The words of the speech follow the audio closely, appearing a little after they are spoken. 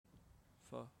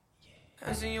Fuck.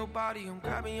 Hands in your body, I'm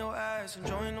grabbing your ass,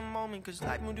 enjoying the moment, cause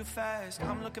life moved too fast.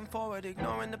 I'm looking forward,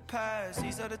 ignoring the past.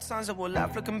 These are the times that we'll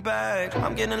laugh looking back.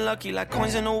 I'm getting lucky like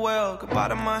coins in a well. Goodbye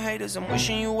to my haters, I'm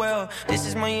wishing you well. This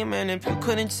is my year, man, if you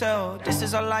couldn't tell. This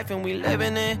is our life and we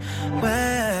living it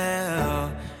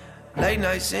well. Late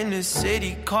nights in the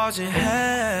city causing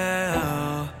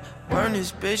hell. Burn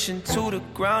this bitch into the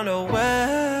ground, oh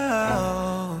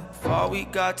well. For all we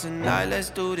got tonight,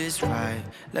 let's do this right.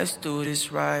 Let's do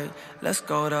this right. Let's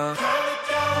go to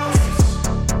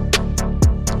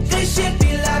this shit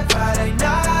be like Friday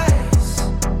nights.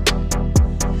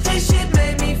 This shit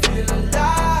made me feel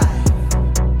alive.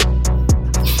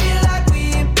 I feel like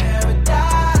we in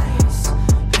paradise.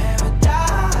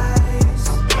 Paradise.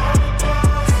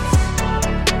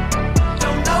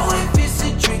 Don't know if it's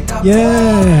a drink or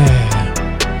Yeah.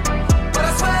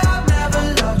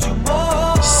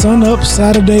 Sun up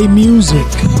Saturday music.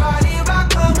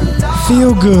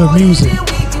 Feel good music.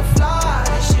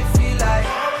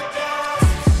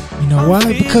 You know why?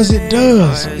 Because it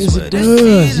does. Because it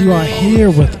does. You are here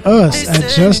with us at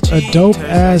Just a Dope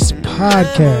Ass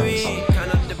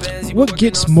Podcast. What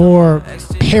gets more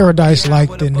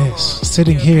paradise-like than this?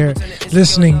 Sitting here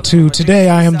listening to Today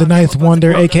I Am the Ninth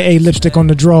Wonder, aka Lipstick on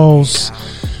the Draws,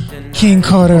 King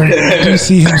Carter,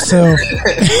 DC himself.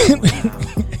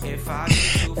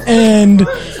 And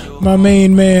my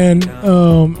main man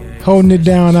holding it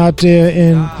down out there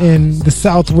in the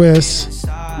Southwest,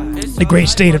 the great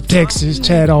state of Texas,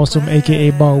 Chad Awesome, aka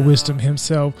Ball Wisdom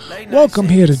himself. Welcome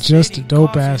here to Just a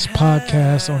Dope Ass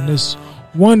Podcast on this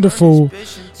wonderful,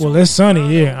 well, it's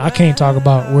sunny. Yeah, I can't talk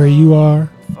about where you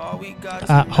are.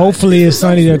 Hopefully it's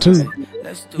sunny there too.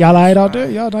 Y'all alright out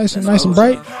there? Y'all nice and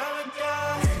bright?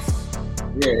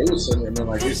 Yeah, it was sunny. I mean,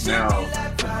 like it's now.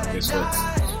 It's what?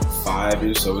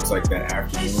 5-ish, so it's like that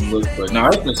afternoon look. But no,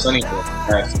 it's been sunny for the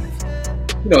past,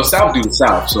 south due to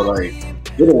south. So like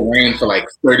it'll rain for like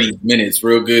 30 minutes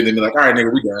real good, and be like, all right,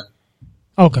 nigga, we done.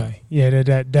 Okay, yeah,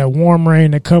 that warm rain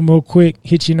that come real quick,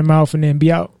 hit you in the mouth, and then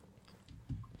be out.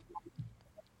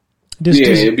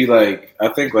 It'd be like, I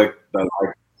think like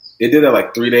it did that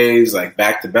like 3 days, like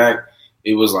back to back.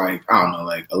 It was like, I don't know,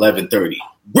 like 11:30,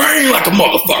 rain like a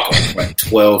motherfucker. Like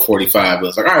 12:45, it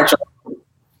was like, all right, y'all.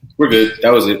 We're good.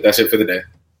 That was it. That's it for the day.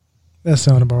 That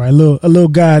sounded about right. A little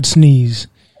God sneeze.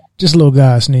 Just a little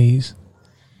God sneeze.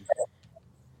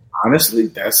 Honestly,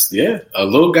 that's, a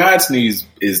little God sneeze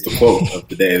is the quote of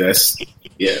the day. That's,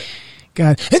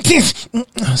 God.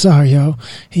 Sorry, y'all.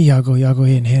 Here y'all go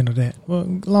ahead and handle that.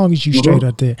 Well, as long as you straight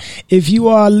up there. If you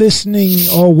are listening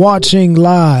or watching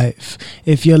live,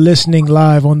 if you're listening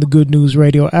live on the Good News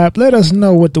Radio app, let us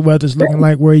know what the weather's looking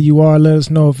like where you are. Let us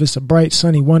know if it's a bright,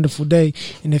 sunny, wonderful day,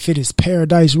 and if it is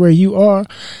paradise where you are.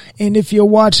 And if you're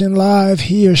watching live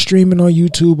here, streaming on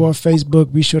YouTube or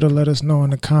Facebook, be sure to let us know in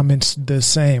the comments the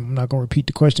same. I'm not going to repeat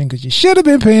the question because you should have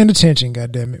been paying attention,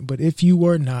 goddammit. But if you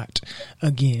were not,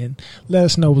 again, let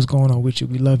us know what's going on with you.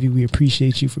 We love you. We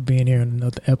appreciate you for being here in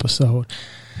another episode.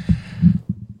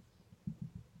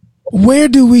 Where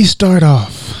do we start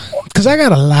off? Because I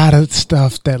got a lot of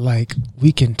stuff that like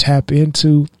we can tap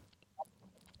into.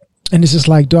 And it's just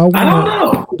like, do I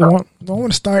want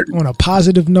to start on a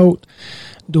positive note?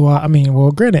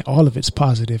 Well, granted, all of it's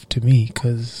positive to me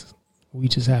because we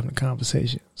just having a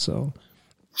conversation. So,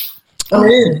 go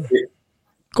ahead.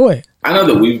 I know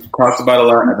that we've talked about a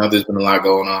lot. I know there's been a lot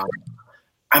going on.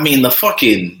 I mean, the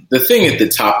thing at the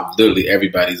top of literally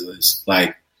everybody's list.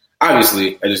 Like,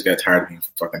 obviously, I just got tired of being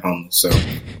fucking homeless. So,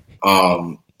 I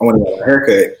want to get a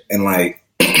haircut. And, like,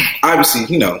 obviously,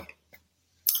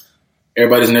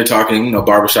 everybody's in there talking,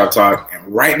 barbershop talk. And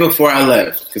right before I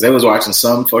left, because I was watching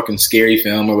some fucking scary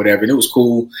film or whatever, and it was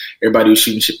cool. Everybody was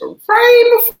shooting shit. But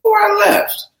right before I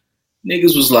left,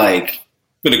 niggas was like,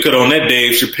 gonna cut on that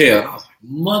Dave Chappelle. I was like,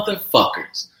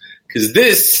 motherfuckers. Because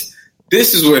this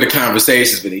is where the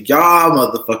conversation's been. Y'all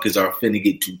motherfuckers are finna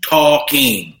get to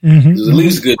talking. Mm-hmm. It was at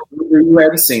least good. You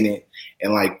hadn't seen it.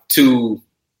 And like two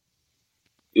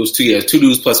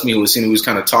dudes plus me who was seen it. We was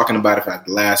kind of talking about it for like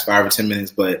the last 5 or 10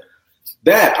 minutes. But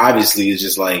that obviously is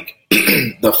just like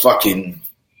the fucking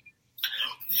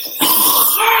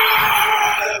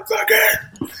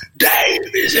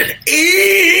Dave is an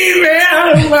evil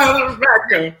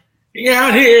motherfucker. He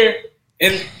out here.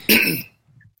 And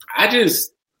I've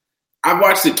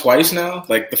watched it twice now.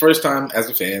 Like the first time as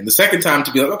a fan, the second time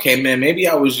to be like, okay, man, maybe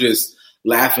I was just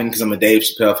laughing because I'm a Dave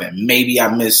Chappelle fan. Maybe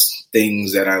I missed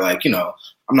things that are like, I'm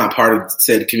not part of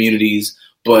said communities,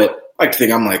 but I like to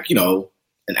think I'm like, an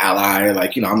ally,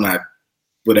 like, I'm not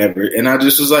whatever. And I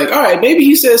just was like, all right, maybe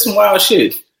he said some wild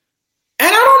shit. And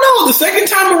I don't know, the second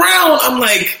time around, I'm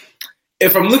like,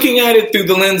 if I'm looking at it through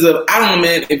the lens of, I don't know,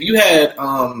 man, if you had,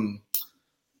 I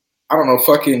don't know,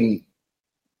 fucking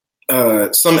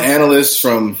some analyst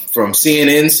from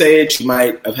CNN say it, you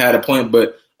might have had a point,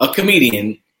 but a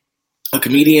comedian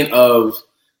of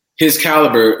his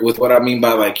caliber, with what I mean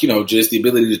by, like, you know, just the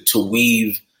ability to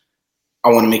weave, I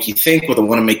want to make you think with I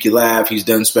want to make you laugh. He's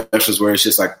done specials where it's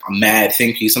just like a mad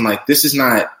think piece. I'm like, this is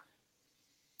not,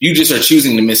 you just are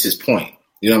choosing to miss his point.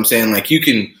 You know what I'm saying? Like, we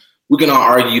can all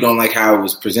argue you don't like how it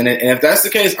was presented. And if that's the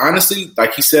case, honestly,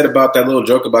 like he said about that little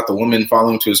joke about the woman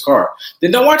following to his car, then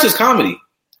don't watch his comedy.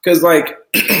 Because, like,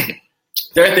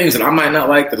 there are things that I might not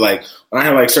like that, like, when I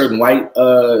hear, like, certain white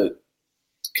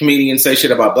comedians say shit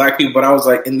about black people, but I was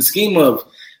like, in the scheme of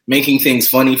making things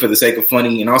funny for the sake of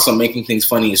funny and also making things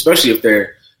funny, especially if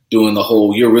they're doing the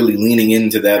whole, you're really leaning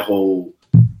into that whole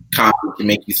comedy to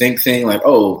make you think thing, like,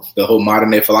 oh, the whole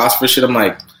modern day philosopher shit. I'm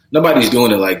like, nobody's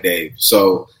doing it like Dave.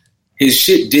 So his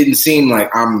shit didn't seem like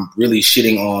I'm really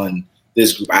shitting on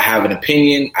this group. I have an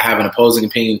opinion. I have an opposing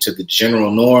opinion to the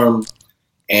general norm.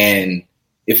 And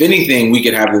if anything, we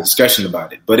could have a discussion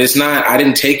about it. But it's not, I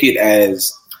didn't take it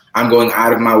as I'm going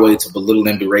out of my way to belittle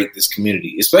and berate this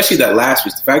community, especially that last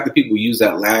piece. The fact that people use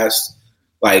that last,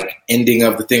 like, ending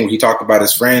of the thing where he talked about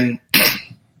his friend.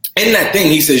 In that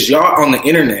thing, he says, y'all on the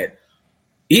internet.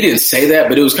 He didn't say that,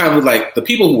 but it was kind of like the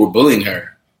people who were bullying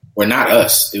her were not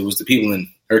us. It was the people in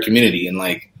her community. And,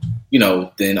 like, you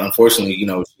know, then unfortunately, you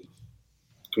know, she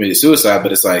committed suicide.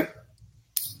 But it's like,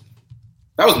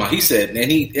 that was he said.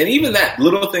 And even that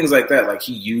little things like that, like,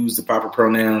 he used the proper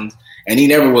pronouns. And he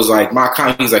never was like,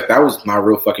 he's like, that was my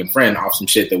real fucking friend off some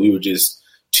shit that we were just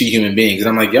two human beings. And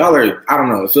I'm like, y'all are, I don't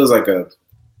know, it feels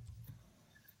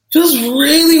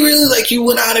really, really like you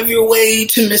went out of your way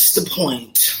to miss the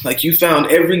point. Like, you found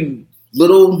every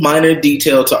little minor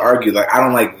detail to argue, like, I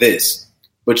don't like this.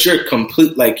 But you're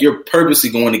you're purposely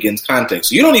going against context.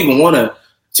 So you don't even want to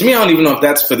me, I don't even know if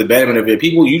that's for the betterment of your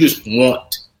people. You just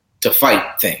want to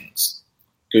fight things.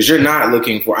 Because you're not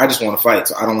looking for, I just want to fight,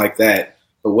 so I don't like that.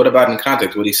 But what about in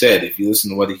context, what he said? If you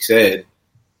listen to what he said,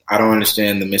 I don't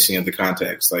understand the missing of the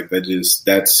context. Like,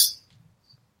 that's,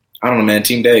 I don't know, man.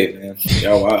 Team Dave, man.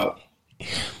 Y'all wild.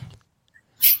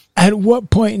 At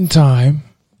what point in time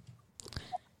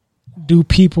do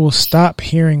people stop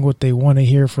hearing what they want to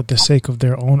hear for the sake of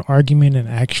their own argument and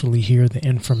actually hear the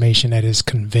information that is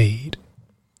conveyed?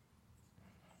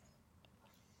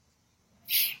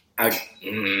 I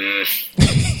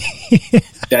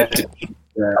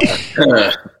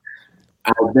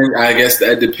guess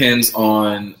that depends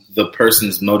on the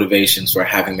person's motivations for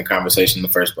having the conversation in the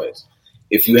first place.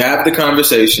 If you have the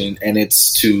conversation and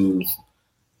it's to,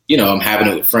 you know, I'm having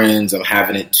it with friends, I'm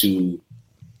having it to,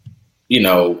 you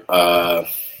know,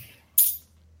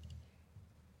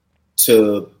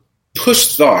 to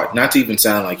push thought, not to even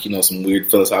sound like, you know, some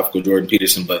weird philosophical Jordan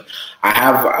Peterson, but I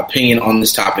have an opinion on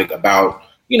this topic about,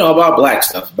 you know, about black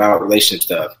stuff, about relationship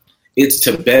stuff. It's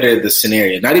to better the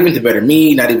scenario, not even to better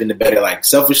me, not even to better, like,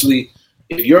 selfishly.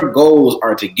 If your goals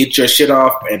are to get your shit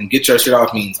off, and get your shit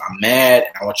off means I'm mad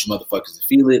and I want you motherfuckers to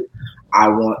feel it. I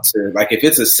want to, like, if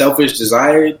it's a selfish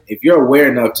desire, if you're aware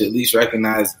enough to at least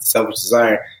recognize the selfish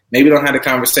desire, maybe don't have the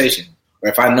conversation. Or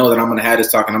if I know that I'm going to have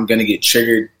this talk and I'm going to get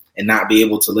triggered and not be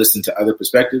able to listen to other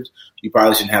perspectives, you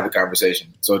probably shouldn't have the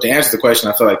conversation. So to answer the question,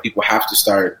 I feel like people have to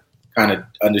start kind of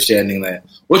understanding that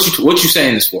what you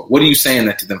saying this for? What are you saying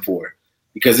that to them for?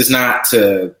 Because it's not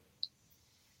to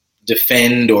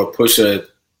defend or push a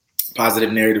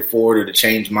positive narrative forward or to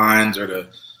change minds or to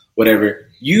whatever.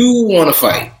 You want to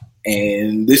fight,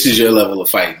 and this is your level of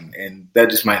fighting, and that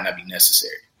just might not be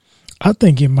necessary. I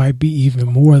think it might be even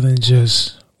more than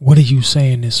just, what are you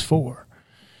saying this for?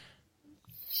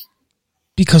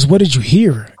 Because what did you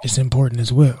hear is important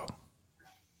as well.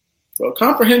 Well,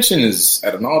 comprehension is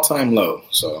at an all-time low.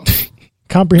 So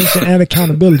comprehension and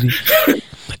accountability.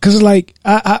 Because, like,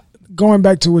 I going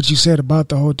back to what you said about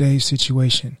the whole Dave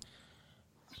situation,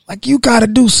 like, you got to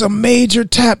do some major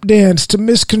tap dance to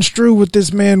misconstrue what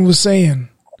this man was saying.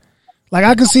 Like,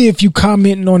 I can see if you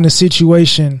commenting on the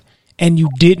situation and you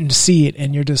didn't see it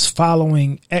and you're just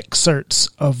following excerpts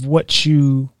of what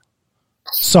you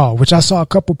saw, which I saw a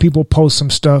couple people post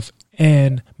some stuff,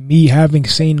 and me having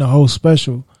seen the whole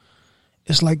special,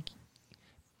 it's like,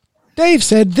 Dave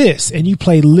said this, and you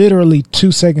play literally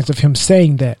 2 seconds of him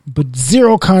saying that, but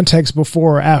zero context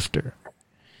before or after.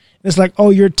 It's like, oh,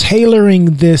 you're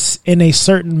tailoring this in a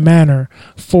certain manner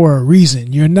for a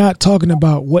reason. You're not talking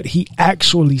about what he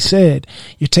actually said.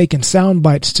 You're taking sound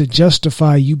bites to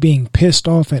justify you being pissed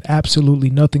off at absolutely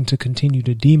nothing to continue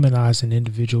to demonize an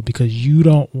individual because you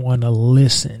don't want to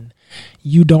listen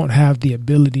you don't have the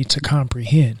ability to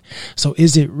comprehend. So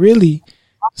is it really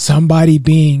somebody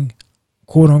being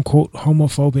quote unquote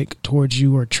homophobic towards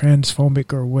you or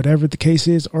transphobic or whatever the case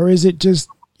is? Or is it just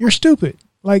you're stupid?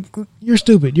 Like, you're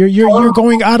stupid. You're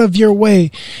going out of your way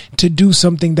to do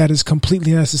something that is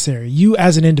completely necessary. You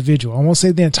as an individual, I won't say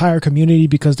the entire community,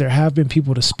 because there have been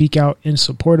people to speak out in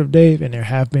support of Dave, and there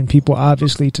have been people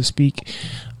obviously to speak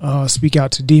out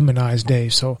to demonize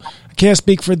Dave. So I can't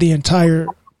speak for the entire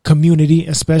community,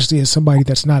 especially as somebody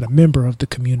that's not a member of the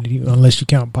community, unless you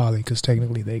count Poly, because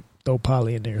technically they throw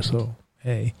Poly in there. So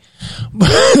hey,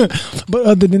 but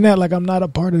other than that, like, I'm not a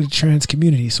part of the trans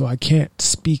community, so I can't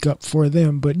speak up for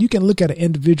them. But you can look at an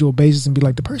individual basis and be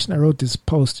like, the person that wrote this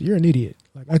post, you're an idiot.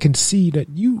 Like, I can see that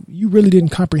you really didn't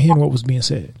comprehend what was being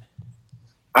said.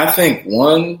 I think,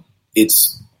 one,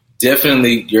 it's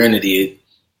definitely you're an idiot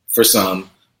for some.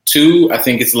 Two, I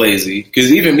think it's lazy,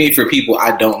 because even me, for people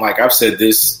I don't like, I've said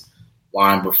this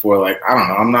line before, like, I don't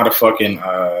know, I'm not a fucking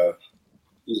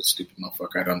he's a stupid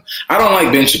motherfucker. I don't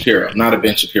like Ben Shapiro. I'm not a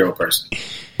Ben Shapiro person.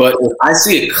 But if I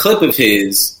see a clip of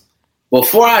his,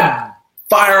 before I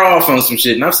fire off on some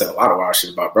shit, and I've said a lot of wild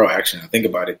shit about bro, actually, I think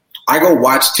about it, I go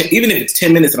watch, even if it's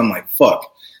 10 minutes and I'm like,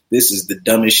 fuck, this is the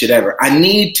dumbest shit ever. I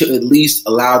need to at least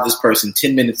allow this person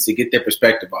 10 minutes to get their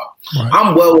perspective off. Right.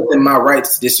 I'm well within my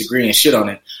rights to disagree and shit on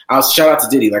it. Shout out to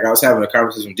Diddy. Like, I was having a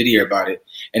conversation with Diddy about it,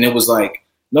 and it was like,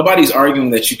 nobody's arguing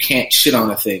that you can't shit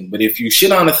on a thing. But if you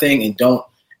shit on a thing and don't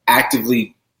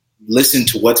actively listen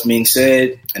to what's being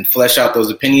said and flesh out those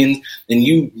opinions, then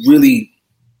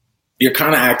you're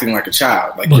kind of acting like a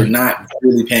child. Like, you're not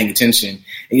really paying attention,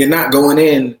 and you're not going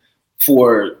in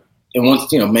for, and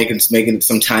once, making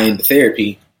some tie into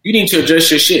therapy, you need to address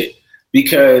your shit,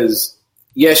 because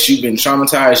yes, you've been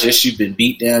traumatized. Yes, you've been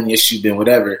beat down. Yes, you've been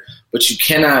whatever, but you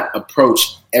cannot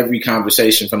approach every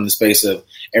conversation from the space of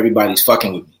everybody's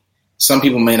fucking with me. Some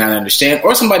people may not understand,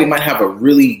 or somebody might have a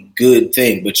really good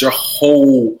thing, but your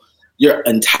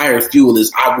entire fuel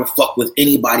is, I will fuck with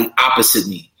anybody opposite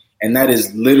me. And that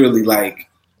is literally, like,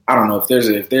 I don't know if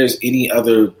there's any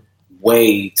other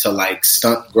way to, like,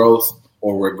 stunt growth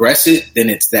or regress it, then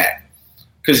it's that.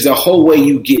 Because the whole way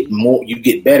you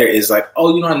get better is like,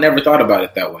 oh, I never thought about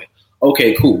it that way.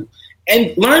 Okay, cool.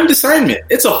 And learn discernment.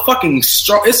 It's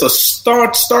a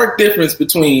stark difference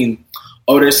between,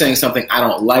 oh, they're saying something I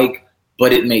don't like,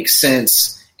 but it makes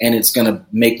sense and it's going to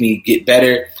make me get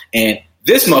better, and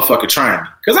this motherfucker trying me.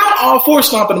 Because I'm all for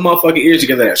stomping the motherfucker ears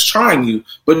together that's trying you,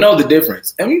 but know the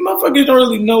difference. I mean, motherfuckers don't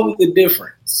really know the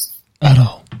difference at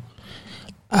all.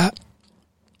 I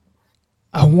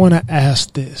want to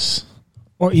ask this,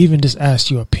 or even just ask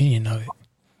your opinion of it.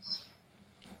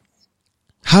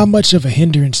 How much of a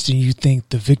hindrance do you think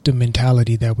the victim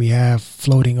mentality that we have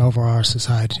floating over our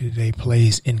society today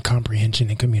plays in comprehension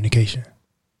and communication?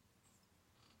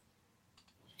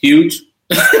 Huge.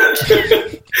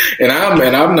 and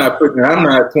I'm not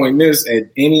pointing this at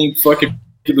any fucking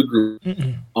particular group.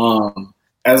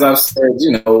 As I've said,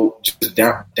 just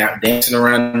dancing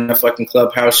around that fucking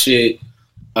clubhouse shit.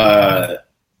 I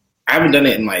haven't done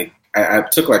it in I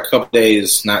took a couple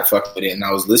days not fucking with it, and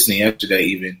I was listening yesterday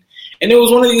even, and it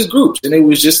was one of these groups, and it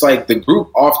was just like the group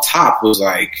off top was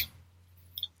like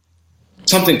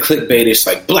something clickbaitish,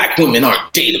 like black women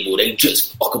aren't dateable, they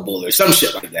just fuckable or some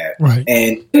shit like that. Right.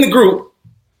 And in the group,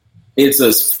 it's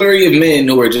a flurry of men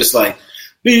who are just like,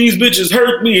 these bitches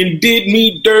hurt me and did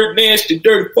me dirt nasty,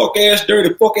 dirty fuck ass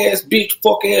bitch,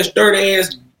 fuck ass, dirt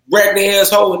ass, raggedy ass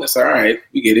hoe. And it's all right,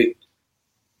 we get it.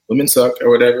 Women suck or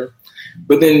whatever.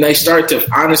 But then they start to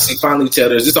honestly finally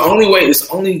tell us, it's the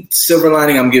only silver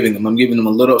lining I'm giving them. I'm giving them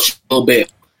a little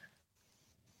bit.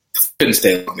 Couldn't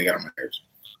stay long, they got on my nerves.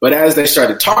 But as they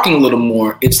started talking a little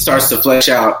more, it starts to flesh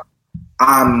out.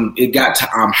 I'm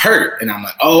hurt. And I'm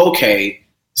like, oh, okay.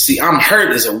 See, I'm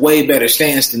hurt is a way better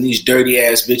stance than these dirty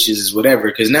ass bitches is whatever.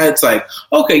 Because now it's like,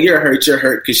 okay, you're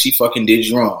hurt because she fucking did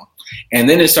you wrong. And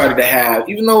then it started to have,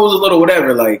 even though it was a little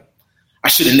whatever, like, I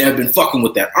should have never been fucking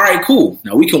with that. All right, cool.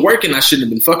 Now we can work, and I shouldn't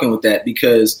have been fucking with that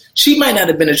because she might not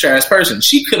have been a trash person.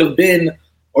 She could have been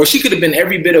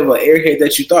every bit of an airhead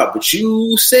that you thought. But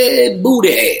you said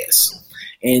booty ass.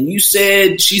 And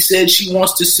she said she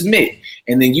wants to submit.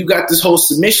 And then you got this whole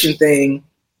submission thing,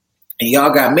 and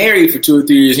y'all got married for 2 or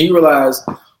 3 years, and you realize,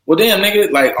 well, damn,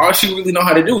 nigga, like, all she really know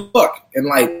how to do is fuck and,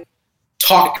 like,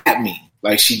 talk at me.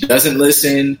 Like, she doesn't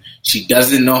listen. She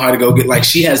doesn't know how to go get, like,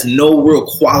 she has no real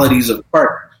qualities of a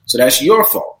partner. So that's your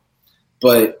fault.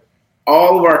 But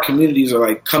all of our communities are,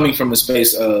 like, coming from a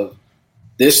space of,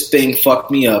 this thing fucked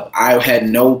me up. I had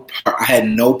no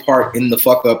part in the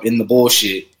fuck up, in the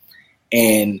bullshit.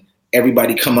 And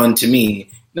everybody come unto me.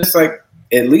 And it's like,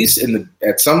 at least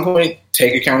at some point,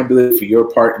 take accountability for your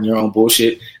part in your own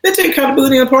bullshit. Then take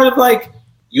accountability in part of like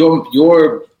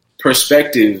your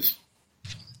perspective.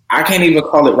 I can't even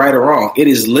call it right or wrong. It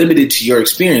is limited to your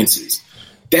experiences.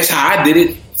 That's how I did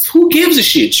it. Who gives a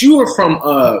shit? You are from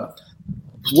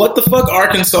what the fuck,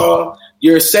 Arkansas?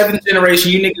 You're a seventh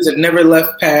generation. You niggas have never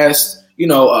left past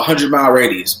 100-mile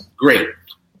radius. Great.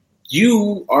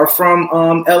 You are from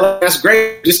LA. That's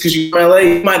great. Just because you're from LA,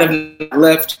 you might have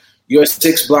left your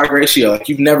 6-block ratio. Like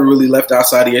you've never really left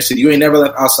outside of your city. You ain't never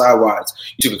left outside wise.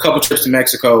 You took a couple trips to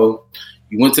Mexico.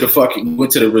 You went to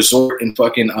the resort in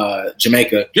fucking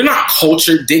Jamaica. You're not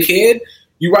cultured, dickhead.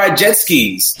 You ride jet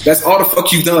skis. That's all the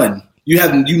fuck you've done. You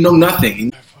know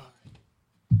nothing.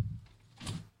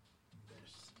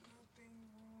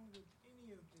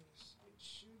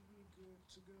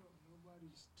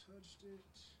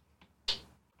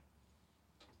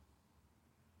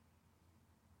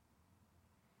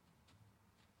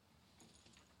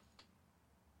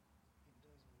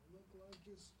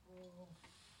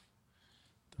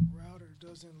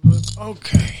 Doesn't look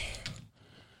okay.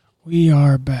 We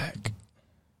are back.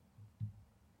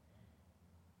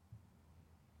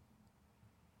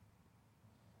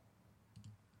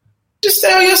 Just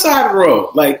stay on your side of the road.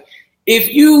 Like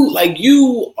if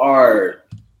you are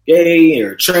gay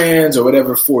or trans or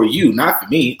whatever, for you, not for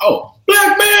me. Oh,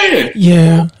 black man.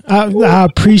 Yeah, I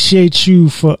appreciate you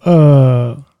for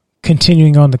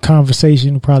continuing on the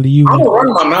conversation. Probably you. I'm gonna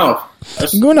run my mouth.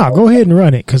 Go ahead and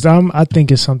run it because I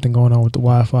think it's something going on with the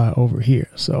Wi-Fi over here.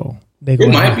 So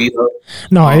it might be though.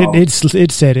 No,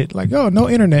 it said it like, oh, no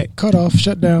internet, cut off,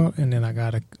 shut down, and then I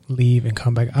gotta leave and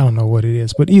come back. I don't know what it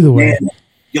is, but either way, man,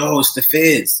 yo, it's the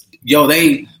feds. Yo,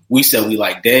 we said we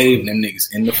like Dave, and them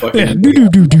niggas in the fucking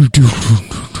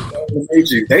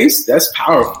that's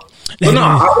powerful. But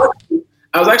no,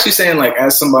 I was actually saying like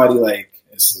as somebody like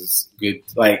this is good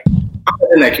like. I'm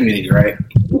in that community, right?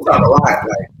 We talk a lot,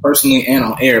 like personally and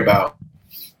on air about.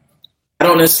 I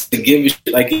don't necessarily give a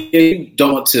shit. Like, you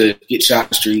don't want to get shot in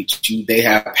the streets. They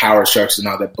have power structures and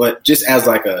all that, but just as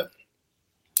like a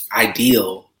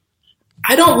ideal,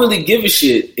 I don't really give a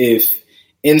shit if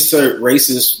insert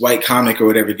racist white comic or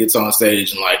whatever gets on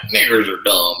stage and like niggers are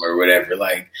dumb or whatever.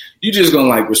 Like, you just gonna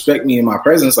like respect me in my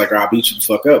presence, like, or I'll beat you the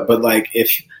fuck up. But like,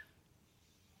 if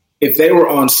they were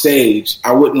on stage,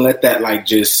 I wouldn't let that like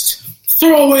just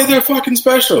throw away their fucking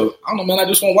special. I don't know, man. I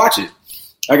just won't watch it.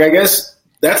 Like, I guess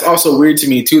that's also weird to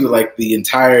me too. That like the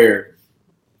entire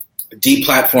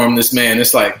deplatform this man.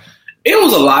 It's like it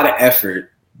was a lot of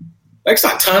effort. Like it's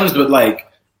not tons, but like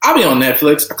I'll be on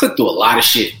Netflix. I click through a lot of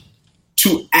shit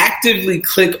to actively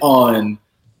click on,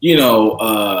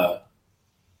 John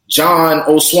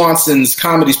O. Swanson's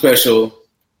comedy special.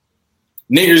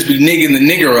 Niggers be nigging the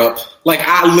nigger up. Like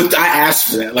I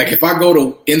asked for that. Like if I go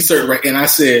to insert right and I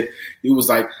said. It was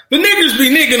like, the niggers be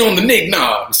nigging on the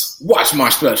nig-nogs. Watch my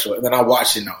special. And then I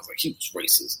watched it and I was like, he was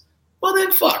racist. Well,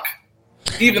 then fuck.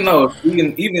 Even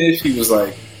if he was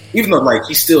like, even though like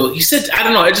he said, I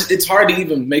don't know, it's hard to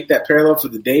even make that parallel for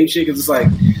the Dave shit because it's like,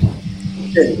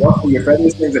 he said roughly your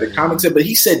feminist things that a comic said, but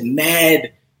he said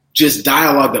mad just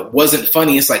dialogue that wasn't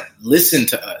funny. It's like, listen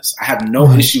to us. I have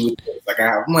no issue with this. Like,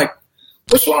 I'm like,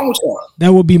 what's wrong with y'all?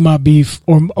 That would be my beef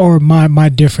or my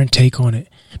different take on it.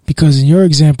 Because in your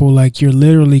example, like you're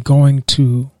literally going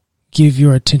to give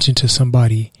your attention to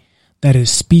somebody that is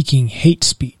speaking hate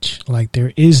speech. Like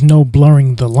there is no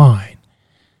blurring the line.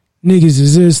 Niggas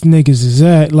is this, niggas is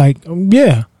that. Like,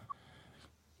 yeah.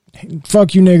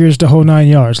 Fuck you niggers the whole 9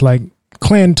 yards. Like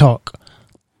clan talk.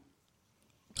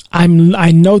 I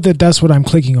know that's what I'm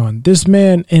clicking on. This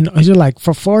man, and you're like,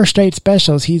 for 4 straight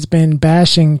specials, he's been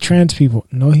bashing trans people.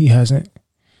 No, he hasn't.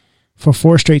 For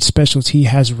 4 straight specials, he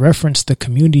has referenced the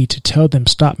community to tell them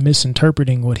stop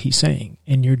misinterpreting what he's saying.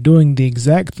 And you're doing the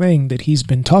exact thing that he's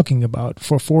been talking about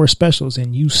for 4 specials,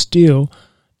 and you still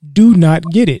do not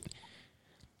get it.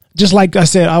 Just like I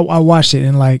said, I watched it,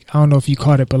 and like, I don't know if you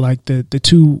caught it, but like the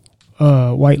 2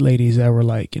 white ladies that were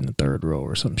like in the 3rd row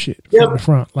or some shit from the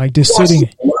front, like just sitting.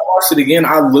 When I watched it again,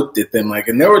 I looked at them like,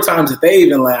 and there were times that they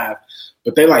even laughed.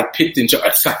 But they like picked and chose.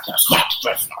 That's not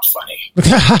funny.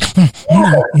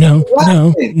 No.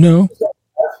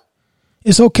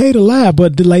 It's okay to laugh,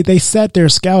 but like they sat there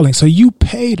scowling. So you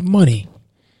paid money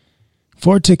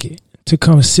for a ticket to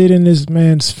come sit in this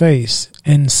man's face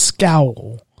and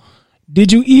scowl.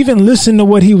 Did you even listen to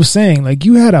what he was saying? Like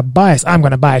you had a bias. I'm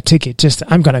going to buy a ticket.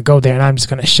 I'm going to go there and I'm just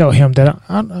going to show him that.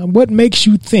 What makes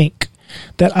you think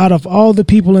that out of all the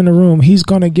people in the room, he's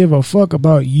going to give a fuck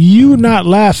about you not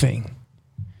laughing?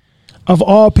 Of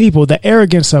all people, the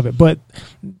arrogance of it. But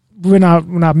when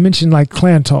I mentioned like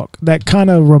clan talk, that kind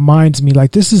of reminds me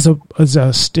like this is a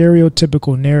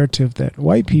stereotypical narrative that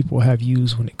white people have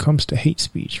used when it comes to hate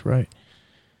speech, right?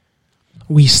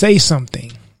 We say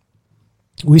something.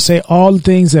 We say all the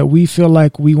things that we feel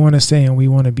like we want to say and we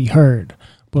want to be heard.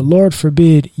 But Lord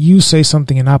forbid you say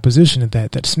something in opposition to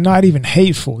that. That's not even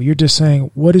hateful. You're just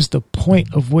saying, what is the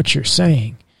point of what you're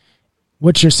saying?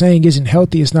 What you're saying isn't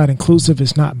healthy. It's not inclusive.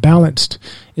 It's not balanced.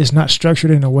 It's not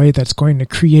structured in a way that's going to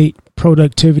create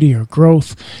productivity or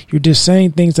growth. You're just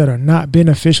saying things that are not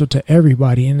beneficial to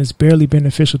everybody, and it's barely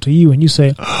beneficial to you. And you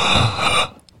say,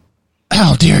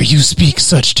 how dare you speak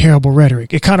such terrible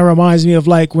rhetoric? It kind of reminds me of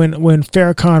like when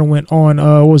Farrakhan went on,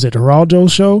 what was it, the Raljo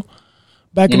show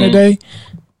back in the day?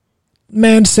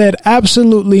 Man said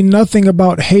absolutely nothing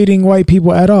about hating white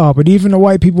people at all. But even the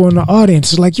white people in the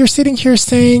audience is like, you're sitting here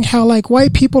saying how like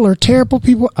white people are terrible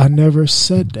people. I never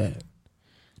said that.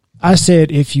 I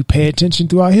said, if you pay attention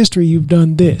throughout history, you've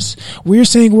done this. We're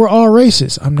saying we're all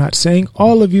racist. I'm not saying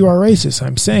all of you are racist.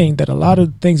 I'm saying that a lot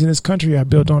of things in this country are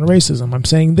built on racism. I'm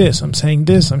saying this. I'm saying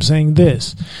this. I'm saying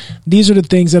this. These are the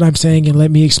things that I'm saying, and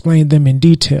let me explain them in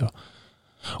detail.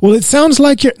 Well, it sounds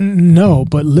like no,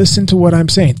 but listen to what I'm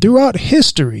saying. Throughout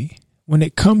history, when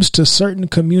it comes to certain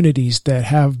communities that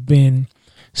have been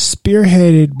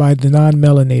spearheaded by the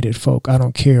non-melanated folk, I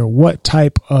don't care what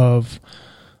type of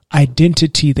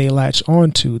identity they latch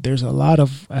onto, there's a lot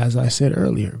of, as I said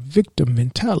earlier, victim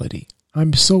mentality.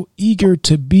 I'm so eager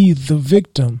to be the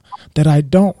victim that I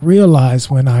don't realize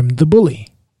when I'm the bully.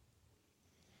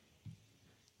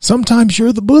 Sometimes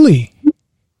you're the bully.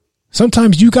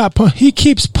 Sometimes you got he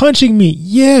keeps punching me.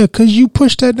 Yeah, because you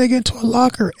push that nigga into a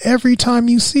locker every time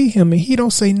you see him and he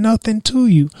don't say nothing to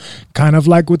you. Kind of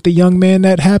like with the young man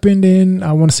that happened in,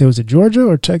 I want to say, was it Georgia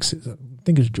or Texas? I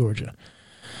think it's Georgia.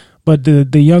 But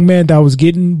the young man that was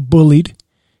getting bullied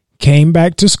came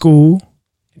back to school,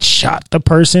 shot the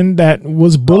person that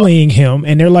was bullying him,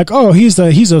 and they're like, oh, he's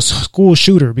a school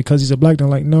shooter because he's a black. They're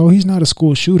like, no, he's not a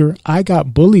school shooter. I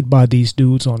got bullied by these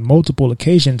dudes on multiple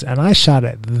occasions, and I shot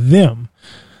at them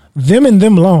and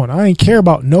them alone. I ain't care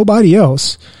about nobody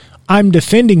else. I'm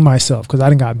defending myself because I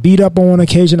done got beat up on one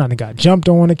occasion. I done got jumped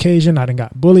on one occasion. I done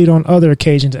got bullied on other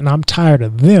occasions, and I'm tired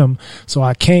of them. So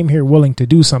I came here willing to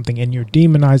do something, and you're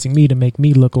demonizing me to make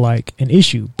me look like an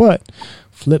issue. But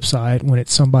flip side, when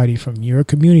it's somebody from your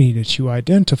community that you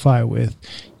identify with,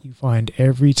 you find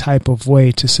every type of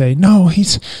way to say, no,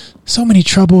 he's so many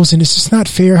troubles and it's just not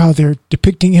fair how they're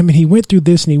depicting him and he went through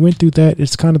this and he went through that.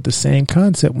 It's kind of the same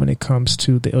concept when it comes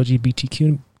to the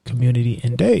LGBTQ community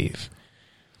and Dave.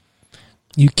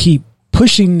 You keep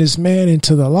pushing this man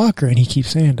into the locker and he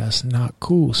keeps saying, that's not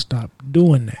cool. Stop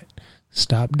doing that.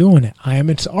 Stop doing it. I am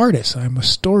an artist. I'm a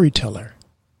storyteller.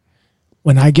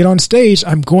 When I get on stage,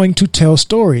 I'm going to tell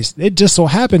stories. It just so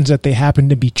happens that they happen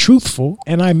to be truthful,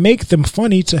 and I make them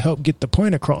funny to help get the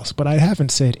point across. But I haven't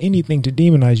said anything to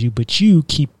demonize you, but you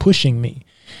keep pushing me.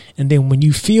 And then when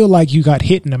you feel like you got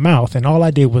hit in the mouth, and all I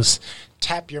did was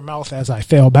tap your mouth as I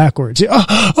fell backwards.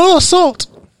 Oh, assault.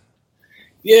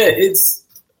 Yeah,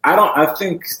 I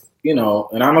think,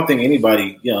 and I don't think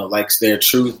anybody, likes their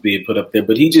truth being put up there,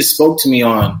 but he just spoke to me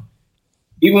on,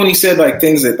 even when he said like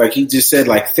things that like he just said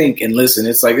like think and listen,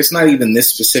 it's like it's not even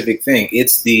this specific thing.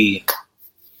 It's the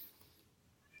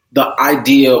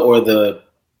idea or the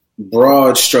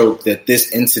broad stroke that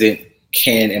this incident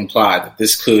can imply, that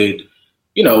this could,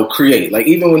 create. Like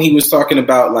even when he was talking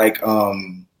about like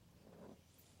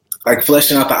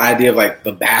fleshing out the idea of like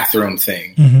the bathroom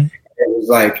thing, it was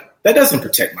like, that doesn't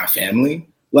protect my family.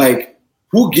 Like,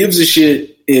 who gives a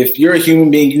shit if you're a human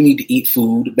being, you need to eat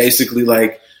food, basically.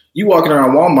 Like, you walking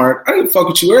around Walmart, I don't even fuck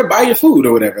with you, or buy your food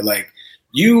or whatever. Like,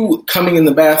 you coming in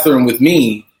the bathroom with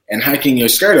me and hiking your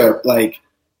skirt up, like,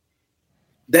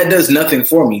 that does nothing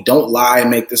for me. Don't lie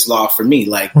and make this law for me.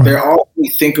 Like, there are all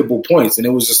these thinkable points. And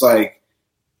it was just like,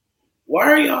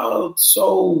 why are y'all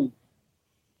so,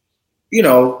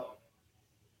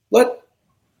 what?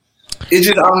 It's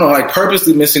just, I don't know, like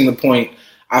purposely missing the point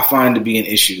I find to be an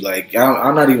issue. Like,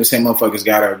 I'm not even saying motherfuckers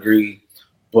gotta agree,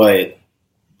 but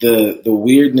the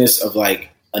weirdness of like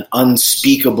an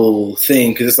unspeakable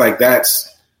thing, because it's like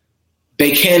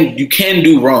you can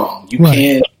do wrong. You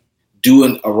can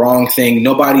do a wrong thing.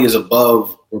 Nobody is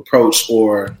above reproach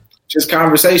or just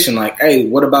conversation. Like, hey,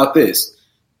 what about this?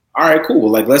 All right, cool.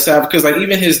 Like, let's have, because like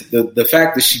even the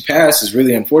fact that she passed is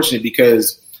really unfortunate,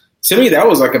 because to me that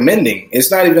was like amending.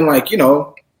 It's not even like,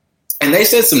 and they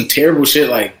said some terrible shit.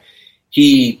 Like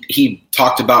he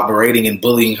talked about berating and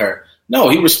bullying her. No,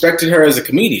 he respected her as a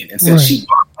comedian and said she,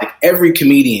 like every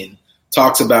comedian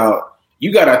talks about,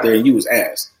 you got out there and you was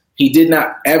ass. he did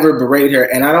not ever berate her.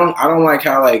 And I don't like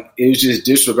how like it was just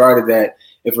disregarded that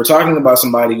if we're talking about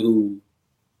somebody who,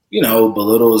 you know,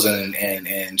 belittles and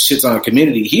shits on a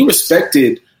community, he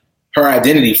respected her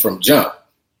identity from jump.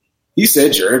 He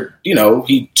said, he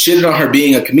shitted on her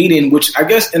being a comedian, which I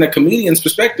guess in a comedian's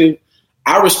perspective,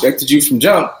 I respected you from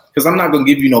jump because I'm not going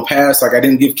to give you no pass like I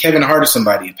didn't give Kevin Hart or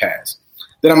somebody a pass.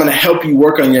 Then I'm going to help you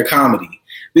work on your comedy.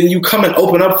 Then you come and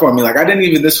open up for me. Like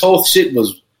this whole shit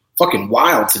was fucking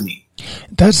wild to me.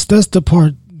 That's the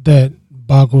part that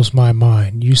boggles my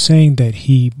mind. You saying that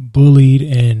he bullied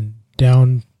and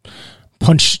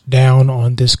punched down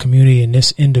on this community and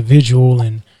this individual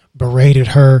and berated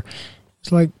her.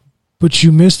 It's like, but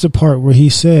you missed the part where he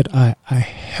said, I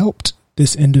helped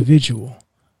this individual.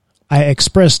 I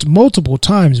expressed multiple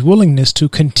times willingness to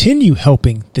continue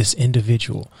helping this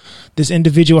individual. This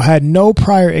individual had no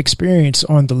prior experience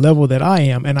on the level that I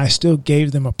am, and I still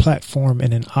gave them a platform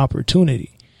and an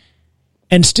opportunity.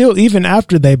 And still, even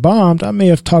after they bombed, I may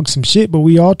have talked some shit, but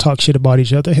we all talk shit about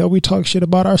each other. Hell, we talk shit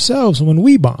about ourselves when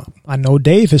we bomb. I know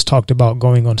Dave has talked about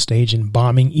going on stage and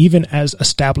bombing, even as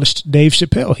established Dave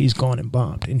Chappelle. He's gone and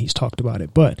bombed, and he's talked about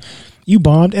it. But you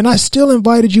bombed, and I still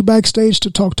invited you backstage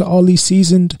to talk to all these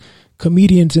seasoned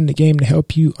comedians in the game to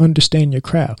help you understand your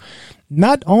crowd.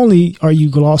 Not only are you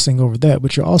glossing over that,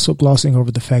 but you're also glossing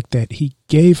over the fact that he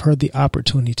gave her the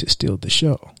opportunity to steal the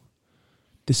show.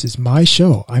 This is my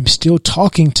show. I'm still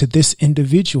talking to this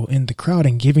individual in the crowd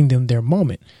and giving them their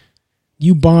moment.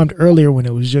 You bombed earlier when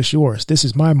it was just yours. This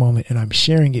is my moment, and I'm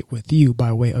sharing it with you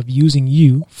by way of using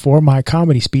you for my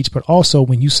comedy speech. But also,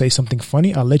 when you say something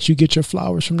funny, I'll let you get your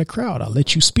flowers from the crowd. I'll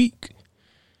let you speak.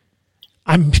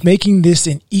 I'm making this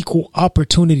an equal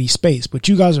opportunity space, but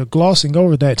you guys are glossing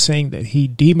over that, saying that he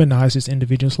demonizes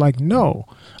individuals. Like, no,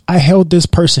 I held this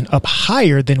person up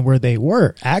higher than where they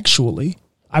were. Actually,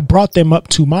 I brought them up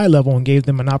to my level and gave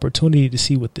them an opportunity to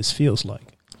see what this feels like.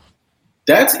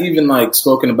 That's even like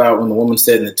spoken about when the woman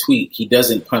said in the tweet, he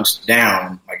doesn't punch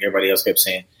down like everybody else kept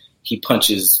saying. He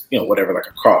punches, whatever, like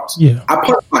across. Yeah. I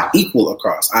punch my equal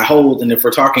across. I hold, and if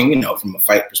we're talking, from a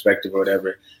fight perspective or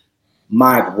whatever,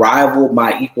 my rival,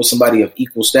 my equal, somebody of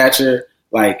equal stature,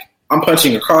 like I'm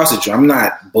punching across at you. I'm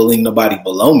not bullying nobody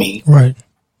below me. Right.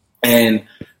 And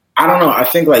I don't know. I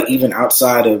think like even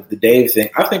outside of the Dave thing,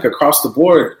 I think across the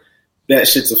board, that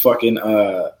shit's a fucking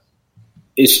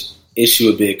issue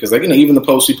a bit. Cause like, even the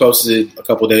post we posted a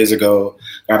couple days ago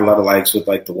got a lot of likes with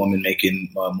like the woman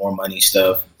making more money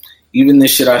stuff. Even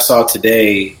this shit I saw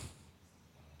today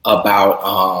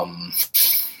about,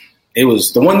 it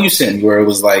was the one you sent where it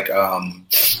was like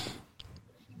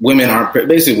women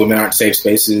aren't safe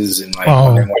spaces and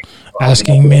like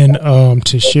asking men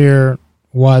to share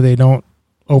why they don't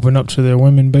open up to their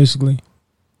women, basically.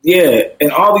 Yeah,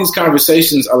 and all these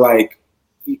conversations are like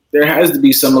there has to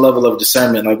be some level of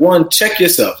discernment. Like, one, check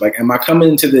yourself. Like, am I coming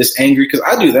into this angry? Because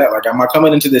I do that. Like, am I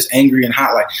coming into this angry and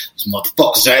hot? Like, these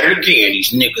motherfuckers at it again.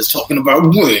 These niggas talking about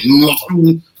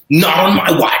women. Not on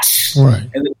my watch. Right.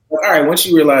 And then, all right, once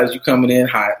you realize you're coming in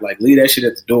hot, like, leave that shit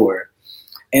at the door.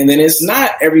 And then it's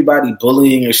not everybody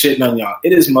bullying or shitting on y'all.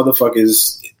 It is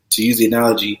motherfuckers, to use the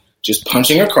analogy, just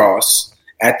punching across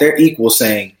at their equal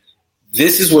saying,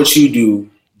 this is what you do.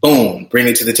 Boom. Bring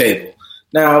it to the table.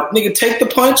 Now, nigga, take the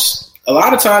punch. A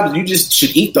lot of times you just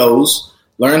should eat those,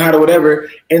 learn how to whatever,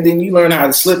 and then you learn how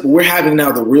to slip. But we're having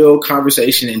now the real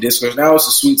conversation and discourse. Now it's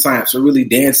a sweet science. We're really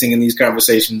dancing in these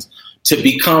conversations to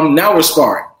become, now we're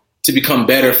sparring, to become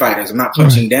better fighters. I'm not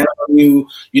punching down on you.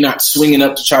 You're not swinging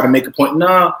up to try to make a point.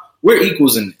 Nah, we're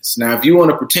equals in this. Now, if you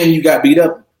want to pretend you got beat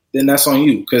up, then that's on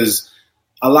you. Because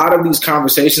a lot of these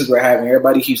conversations we're having,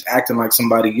 everybody keeps acting like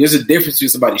somebody. There's a difference between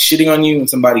somebody shitting on you and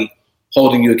somebody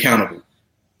holding you accountable.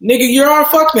 Nigga, you're our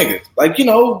fuck nigga. Like,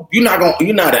 you're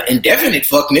not an indefinite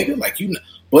fuck nigga. Like,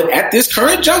 but at this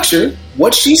current juncture,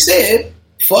 what she said,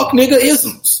 fuck nigga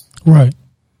isms. Right.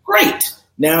 Great.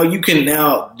 Now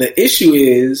the issue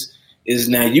is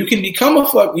now you can become a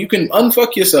fuck, you can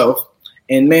unfuck yourself.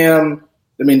 And ma'am,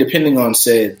 I mean, depending on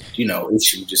said,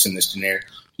 issue just in this scenario,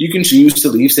 you can choose to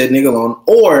leave said nigga alone.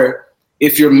 Or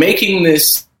if you're making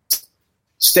this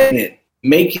statement,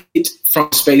 make it from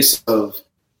a space of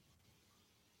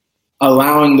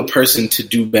allowing the person to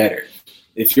do better.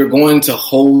 If you're going to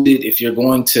hold it, if you're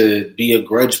going to be a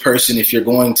grudge person, if you're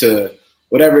going to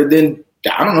whatever, then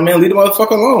I don't know, man, leave the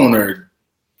motherfucker alone or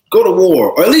go to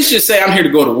war. Or at least just say I'm here to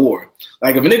go to war.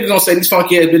 Like if a nigga gonna say these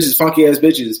funky ass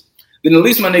bitches, then at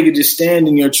least my nigga just stand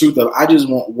in your truth of I just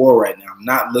want war right now. I'm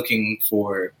not looking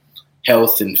for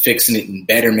health and fixing it and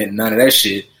betterment and none of that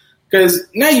shit. Because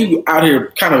now you out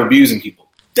here kind of abusing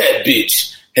people. That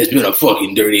bitch. has been a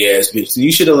fucking dirty ass bitch. And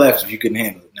you should have left if you couldn't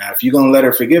handle it. Now, if you're going to let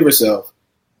her forgive herself,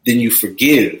 then you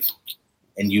forgive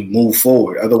and you move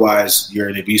forward. Otherwise, you're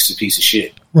an abusive piece of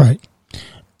shit. Right.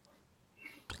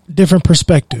 Different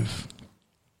perspective.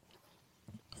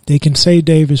 They can say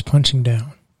Dave is punching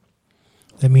down.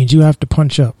 That means you have to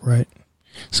punch up, right?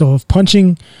 So if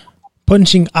punching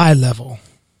eye level,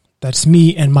 that's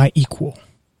me and my equal,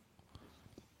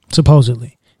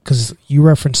 supposedly, because you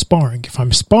reference sparring. If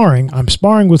I'm sparring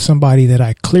with somebody that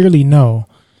I clearly know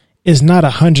is not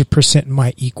 100%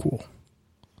 my equal.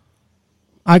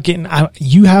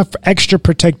 You have extra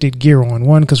protected gear on,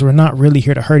 one, because we're not really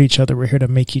here to hurt each other. We're here to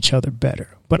make each other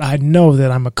better. But I know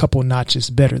that I'm a couple notches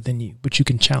better than you, but you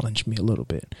can challenge me a little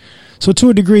bit. So to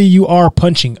a degree, you are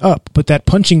punching up, but that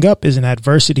punching up is an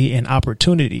adversity and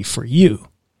opportunity for you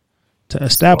to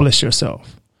establish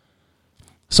yourself.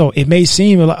 So it may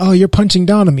seem like, oh, you're punching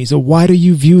down on me. So why do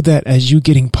you view that as you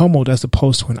getting pummeled as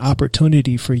opposed to an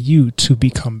opportunity for you to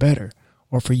become better?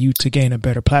 Or for you to gain a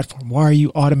better platform? Why are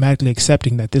you automatically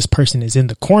accepting that this person is in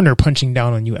the corner punching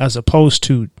down on you as opposed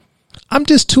to, I'm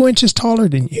just 2 inches taller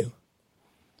than you?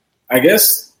 I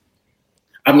guess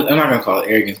I'm not going to call it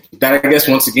arrogance. That, I guess,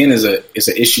 once again, is an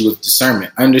issue with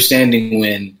discernment. Understanding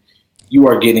when you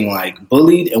are getting like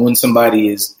bullied and when somebody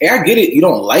is, hey, I get it, you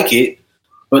don't like it,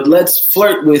 but let's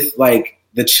flirt with like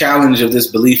the challenge of this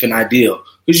belief and ideal.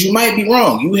 Because you might be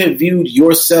wrong. You have viewed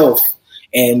yourself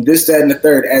and this, that, and the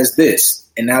third as this.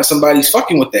 And now somebody's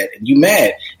fucking with that, and you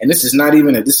mad. And this is not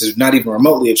even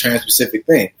remotely a trans-Pacific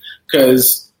thing.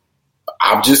 Because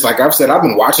I'm just, like I've said, I've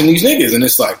been watching these niggas, and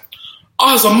it's like,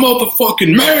 as a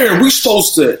motherfucking man, we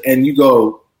supposed to. And you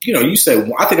go, you say,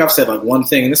 I think I've said like one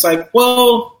thing, and it's like,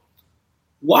 well,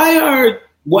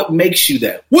 what makes you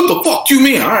that? What the fuck you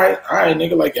mean? All right,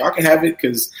 nigga, like y'all can have it,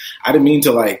 because I didn't mean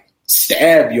to like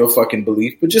stab your fucking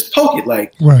belief, but just poke it.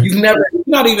 Like, right. You're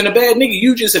not even a bad nigga.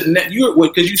 You just have,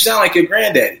 because you sound like your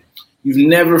granddaddy. You've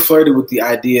never flirted with the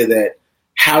idea that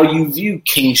how you view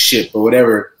kingship or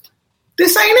whatever,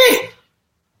 this ain't it.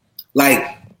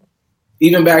 Like,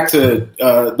 even back to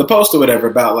the post or whatever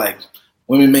about like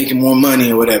women making more money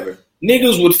or whatever.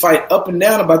 Niggas would fight up and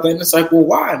down about that. And it's like, well,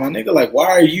 why, my nigga? Like, why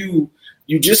are you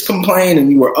just complained and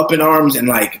you were up in arms and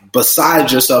like beside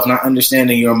yourself, not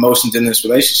understanding your emotions in this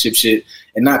relationship shit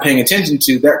and not paying attention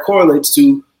to that correlates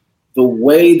to the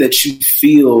way that you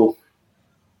feel.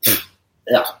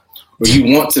 Yeah. Or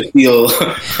you want to feel.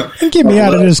 Get me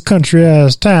out of this country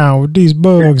ass town with these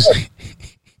bugs.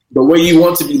 The way you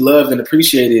want to be loved and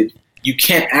appreciated, you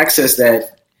can't access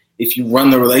that if you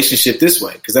run the relationship this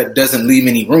way, because that doesn't leave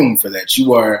any room for that.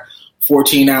 You are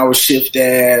 14-hour shift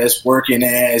ass, working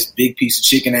ass, big piece of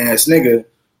chicken ass nigga,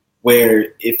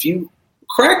 where if you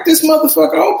crack this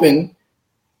motherfucker open,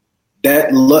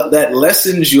 that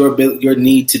lessens your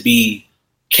need to be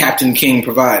Captain King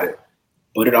provider.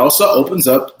 But it also opens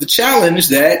up the challenge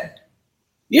that,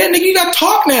 yeah, nigga, you got to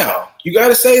talk now. You got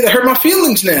to say that hurt my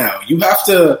feelings now. You have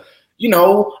to,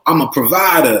 I'm a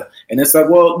provider. And it's like,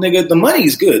 well, nigga, the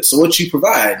money's good. So what you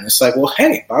provide? And it's like, well,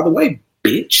 hey, by the way,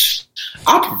 bitch,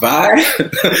 I provide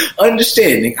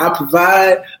understanding. I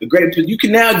provide a great, you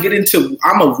can now get into,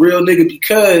 I'm a real nigga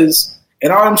because,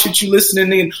 and all them shit you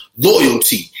listening in,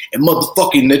 loyalty and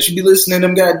motherfucking that you be listening to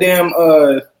them goddamn,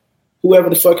 whoever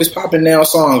the fuck is popping now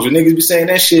songs or niggas be saying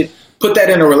that shit. Put that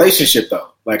in a relationship though.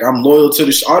 Like, I'm loyal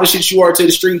to all the shit you are to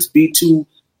the streets, be to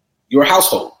your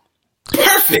household.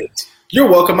 Perfect. You're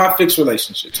welcome. I fix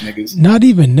relationships, niggas. Not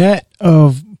even that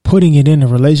of putting it in a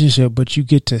relationship, but you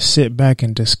get to sit back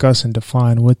and discuss and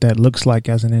define what that looks like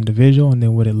as an individual and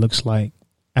then what it looks like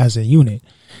as a unit.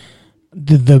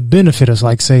 The benefit is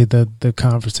like, say, the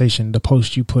conversation, the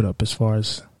post you put up as far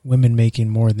as women making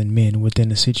more than men within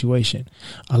the situation.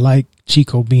 I like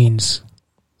Chico Bean's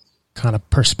kind of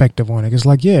perspective on it. It's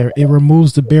like, yeah, it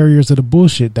removes the barriers of the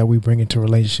bullshit that we bring into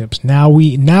relationships. Now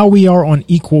we are on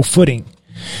equal footing.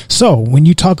 So when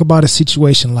you talk about a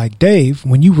situation like Dave,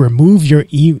 when you remove your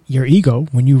ego,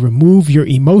 when you remove your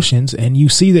emotions and you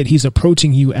see that he's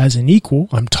approaching you as an equal,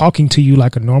 I'm talking to you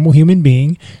like a normal human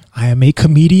being. I am a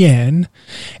comedian.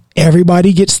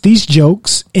 Everybody gets these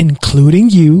jokes, including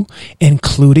you,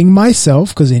 including myself,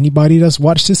 because anybody that's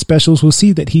watched his specials will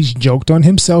see that he's joked on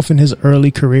himself in his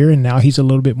early career. And now he's a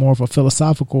little bit more of a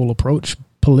philosophical approach,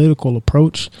 political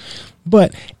approach.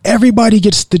 But everybody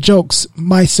gets the jokes,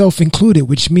 myself included,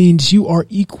 which means you are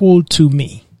equal to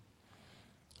me.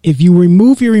 If you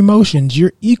remove your emotions,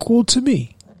 you're equal to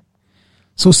me.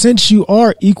 So since you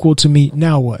are equal to me,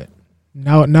 now what?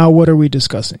 Now what are we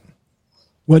discussing?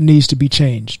 What needs to be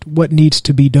changed? What needs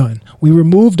to be done? We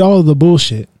removed all of the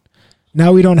bullshit.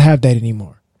 Now we don't have that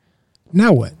anymore.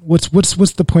 Now what? What's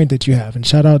the point that you have? And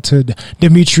shout out to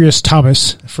Demetrius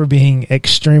Thomas for being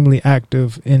extremely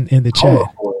active in the chat.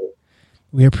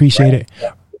 We appreciate it.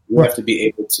 We have to be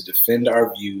able to defend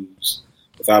our views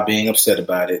without being upset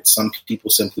about it. Some people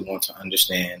simply want to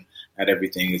understand not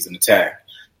everything is an attack.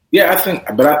 Yeah,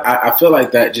 I feel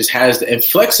like that just has and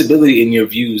flexibility in your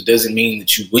views doesn't mean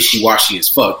that you wishy-washy as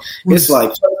fuck. It's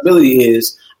like flexibility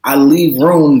is I leave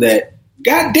room that,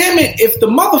 God damn it, if the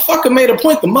motherfucker made a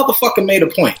point, the motherfucker made a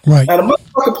point. Right. Now, the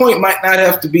motherfucker point might not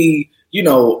have to be,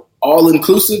 all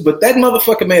inclusive, but that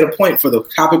motherfucker made a point for the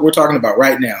topic we're talking about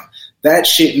right now. That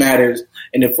shit matters.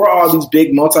 And if we're all these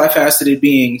big multifaceted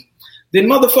beings, then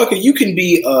motherfucker, you can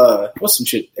be what's some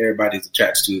shit everybody's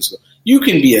attracted to? So you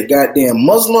can be a goddamn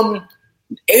Muslim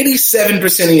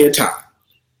 87% of your time.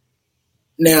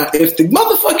 Now, if the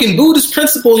motherfucking Buddhist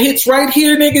principle hits right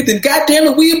here, nigga, then goddamn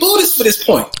it, we a Buddhist for this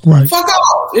point. Right. Fuck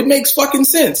off. It makes fucking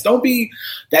sense.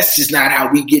 That's just not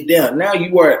how we get down. Now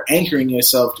you are anchoring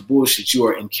yourself to bullshit. You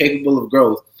are incapable of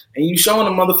growth. And you showing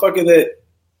a motherfucker that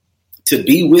to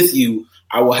be with you,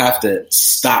 I will have to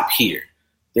stop here.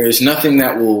 There's nothing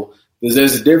that will,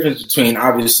 there's a difference between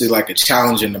obviously like a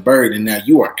challenge and a bird, and now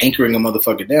you are anchoring a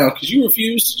motherfucker down because you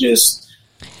refuse to just,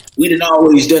 we done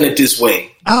always done it this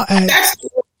way. I'll add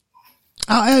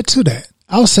to that.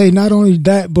 I'll say not only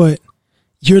that, but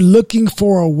you're looking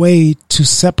for a way to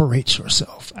separate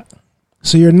yourself.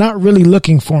 So you're not really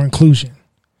looking for inclusion,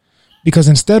 because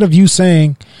instead of you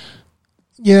saying,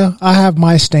 yeah, I have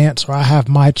my stance or I have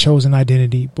my chosen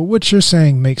identity, but what you're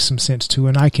saying makes some sense too,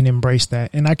 and I can embrace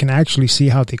that, and I can actually see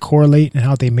how they correlate and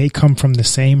how they may come from the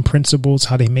same principles,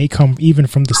 how they may come even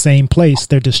from the same place.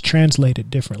 They're just translated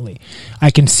differently.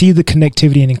 I can see the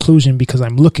connectivity and inclusion because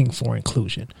I'm looking for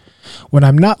inclusion. When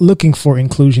I'm not looking for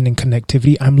inclusion and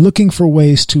connectivity, I'm looking for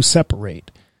ways to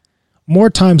separate. More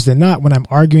times than not, when I'm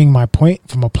arguing my point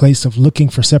from a place of looking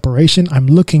for separation, I'm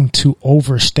looking to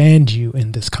overstand you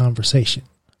in this conversation.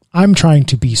 I'm trying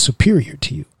to be superior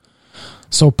to you.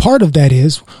 So part of that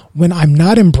is when I'm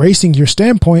not embracing your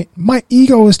standpoint, my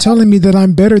ego is telling me that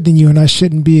I'm better than you and I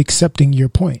shouldn't be accepting your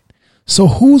point. So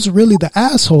who's really the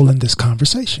asshole in this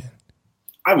conversation?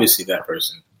 Obviously that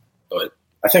person. But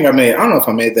I think I don't know if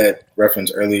I made that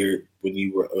reference earlier when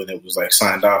it was like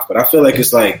signed off, but I feel like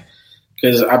it's like,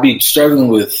 because I be struggling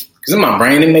with, because in my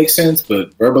brain it makes sense,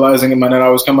 but verbalizing it might not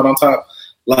always come out on top.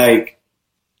 Like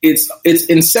it's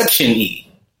Inception-y.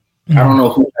 I don't know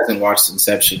who hasn't watched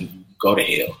Inception. Go to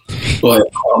hell. But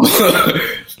all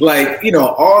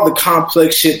the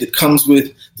complex shit that comes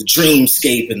with the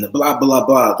dreamscape and the blah, blah,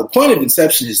 blah. The point of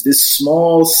Inception is this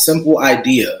small, simple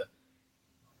idea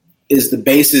is the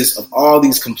basis of all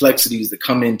these complexities that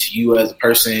come into you as a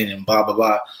person and blah, blah,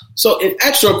 blah. So if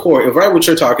at your core, if right what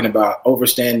you're talking about,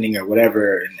 overstanding or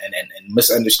whatever and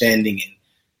misunderstanding,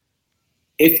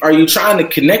 and are you trying to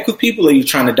connect with people or are you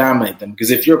trying to dominate them? Because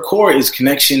if your core is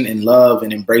connection and love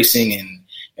and embracing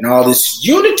and all this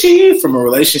unity from a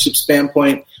relationship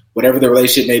standpoint, whatever the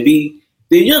relationship may be,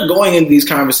 then you're going into these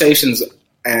conversations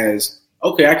as,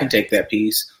 okay, I can take that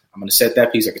piece. I'm going to set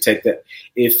that piece. I can take that.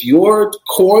 If your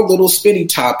core little spinny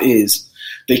top is,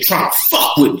 they trying to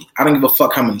fuck with me. I don't give a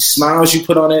fuck how many smiles you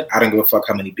put on it. I don't give a fuck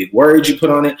how many big words you put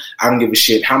on it. I don't give a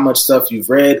shit how much stuff you've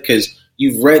read, because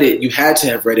you've read it. You had to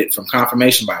have read it from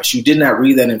confirmation bias. You did not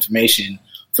read that information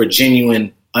for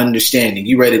genuine understanding.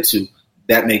 You read it to,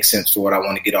 that makes sense for what I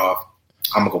want to get off.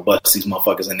 I'm going to go bust these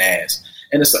motherfuckers in the ass.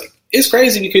 And it's like, it's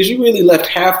crazy because you really left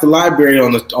half the library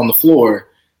on the floor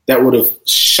that would have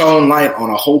shone light on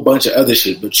a whole bunch of other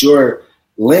shit. But your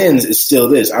lens is still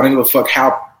this. I don't give a fuck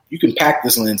how you can pack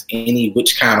this lens any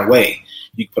which kind of way.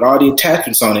 You can put all the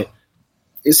attachments on it.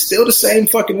 It's still the same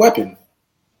fucking weapon.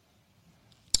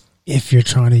 If you're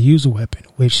trying to use a weapon,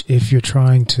 which if you're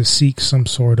trying to seek some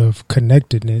sort of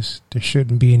connectedness, there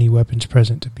shouldn't be any weapons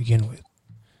present to begin with.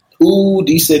 Ooh,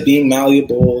 D said being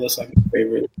malleable. That's like my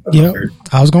favorite. Yeah,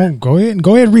 I was going to go ahead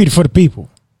and read it for the people.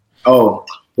 Oh,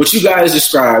 what you guys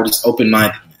described is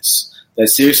open-mindedness.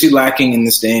 That's seriously lacking in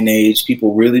this day and age.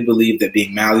 People really believe that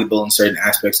being malleable in certain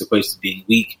aspects equates to being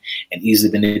weak and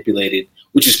easily manipulated,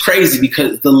 which is crazy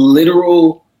because the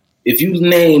literal, if you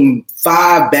name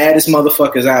 5 baddest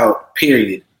motherfuckers out,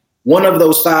 period, one of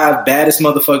those 5 baddest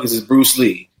motherfuckers is Bruce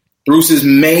Lee. Bruce's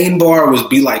main bar was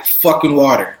be like fucking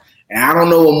water. And I don't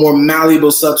know a more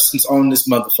malleable substance on this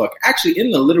motherfucker. Actually,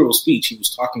 in the literal speech, he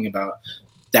was talking about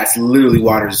that's literally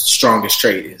water's strongest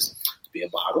trait is to be a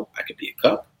bottle. I could be a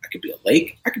cup. I could be a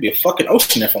lake. I could be a fucking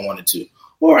ocean if I wanted to.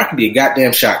 Or I could be a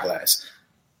goddamn shot glass.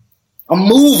 I'm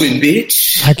moving,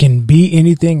 bitch. I can be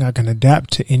anything. I can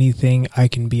adapt to anything. I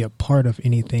can be a part of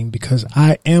anything because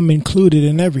I am included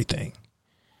in everything.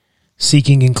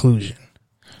 seeking inclusion.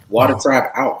 Water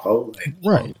tribe out, ho. Like,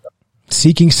 right.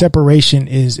 Seeking separation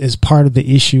is part of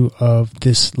the issue of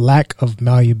this lack of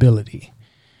malleability.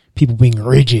 People being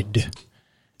rigid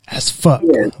as fuck.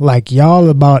 Yeah. Like, y'all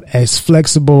about as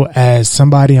flexible as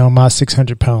somebody on my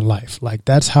 600-pound life. Like,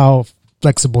 that's how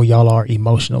flexible y'all are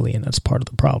emotionally, and that's part of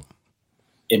the problem.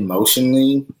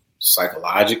 Emotionally,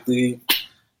 psychologically,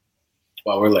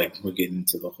 while we're getting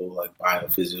into the whole like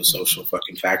biophysiosocial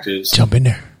fucking factors. Jump in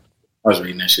there. I was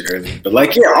reading that shit earlier. But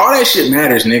like, yeah, all that shit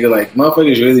matters, nigga. Like,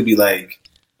 motherfuckers really be like,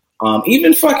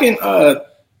 even fucking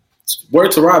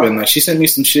word to Robin, like she sent me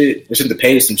some shit, or sent the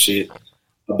page some shit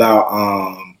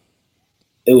about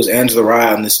it was Angela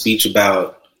Rye on this speech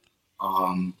about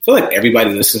I feel like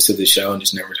everybody listens to the show and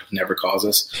just never calls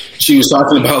us. She was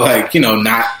talking about like,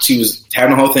 she was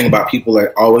having a whole thing about people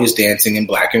are always dancing in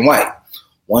black and white.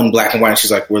 One black and white, and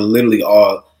she's like, we're literally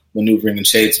all maneuvering in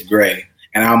shades of gray.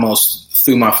 And I almost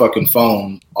threw my fucking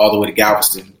phone all the way to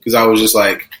Galveston because I was just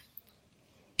like,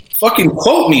 fucking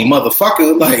quote me,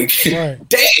 motherfucker. Like, right.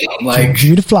 Damn. Like, give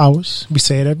you the flowers. We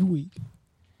say it every week.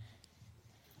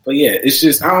 But yeah, it's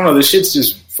just, I don't know. The shit's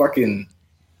just fucking,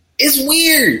 it's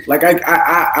weird. Like,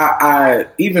 I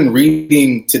even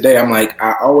reading today, I'm like,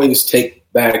 I always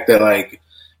take back that, like,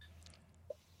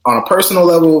 on a personal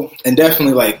level, and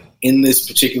definitely, like, in this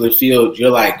particular field,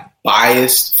 you're, like,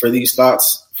 biased for these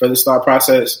thoughts, for this thought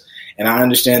process. And I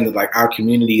understand that, like, our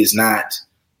community is not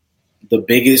the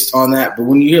biggest on that. But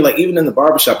when you hear, like, even in the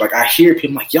barbershop, like, I hear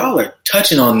people like, y'all are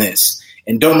touching on this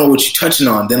and don't know what you're touching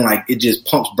on. Then, like, it just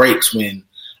pumps brakes when,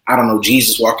 I don't know,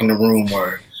 Jesus walk in the room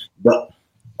or the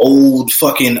old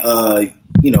fucking,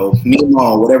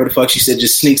 Meemaw, whatever the fuck she said,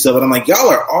 just sneaks up. And I'm like, y'all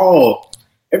are all,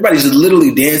 everybody's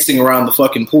literally dancing around the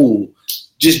fucking pool.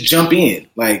 Just jump in.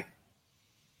 Like,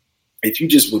 if you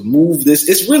just would move this,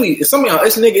 it's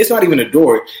not even a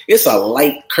door. It's a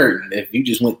light curtain. If you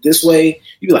just went this way,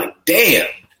 you'd be like, damn,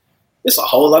 there's a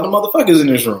whole lot of motherfuckers in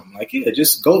this room. Like, yeah,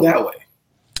 just go that way.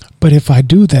 But if I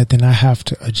do that, then I have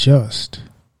to adjust.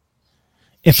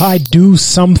 If I do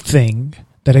something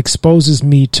that exposes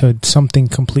me to something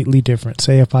completely different,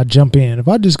 say if I jump in, if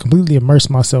I just completely immerse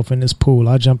myself in this pool,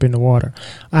 I jump in the water,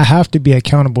 I have to be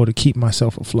accountable to keep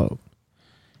myself afloat.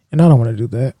 And I don't want to do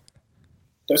that.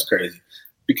 That's crazy.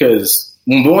 Because,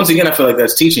 once again, I feel like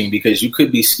that's teaching, because you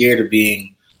could be scared of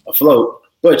being afloat,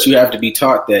 but you have to be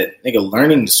taught that, nigga,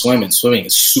 learning to swim and swimming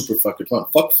is super fucking fun.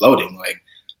 Fuck floating. Like,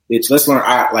 let's learn.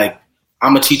 I'm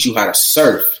going to teach you how to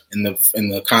surf in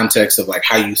the context of, like,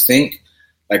 how you think.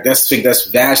 Like, I think that's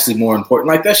vastly more important.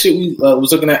 Like, that shit we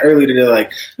was looking at earlier today,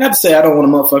 like, not to say I don't want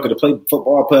a motherfucker to play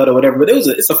football, play or whatever, but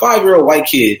it's a 5-year-old white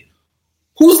kid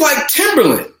who's like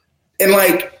Timberland. And,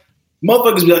 like,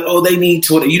 motherfuckers be like, oh, they need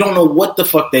to, you don't know what the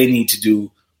fuck they need to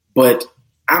do. But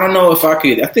I don't know if I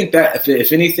could, I think that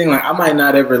if anything, like, I might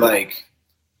not ever, like,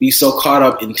 be so caught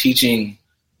up in teaching.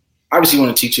 Obviously you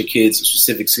want to teach your kids a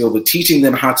specific skill, but teaching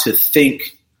them how to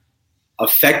think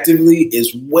effectively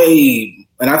is way,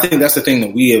 and I think that's the thing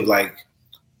that we have, like,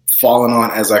 fallen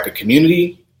on as, like, a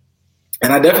community.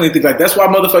 And I definitely think, like, that's why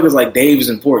motherfuckers like Dave is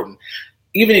important.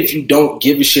 Even if you don't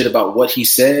give a shit about what he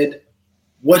said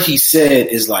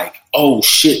is like, oh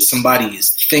shit, somebody is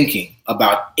thinking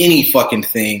about any fucking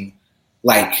thing,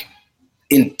 like,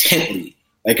 intently.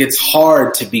 Like, it's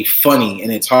hard to be funny,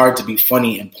 and it's hard to be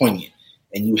funny and poignant.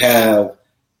 And you have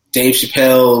Dave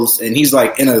Chappelle's, and he's,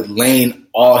 like, in a lane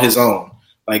all his own.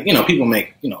 Like, people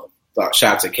make,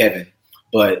 shots at Kevin,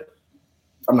 but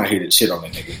I'm not here to shit on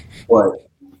that nigga. But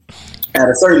at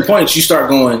a certain point, you start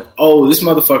going, oh, this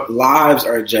motherfucker, lives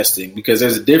are adjusting, because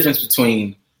there's a difference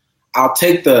between, I'll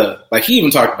take the, like he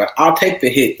even talked about, I'll take the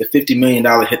hit, the $50 million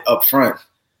hit up front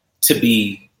to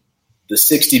be the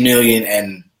 $60 million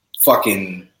and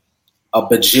fucking a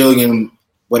bajillion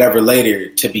whatever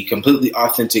later to be completely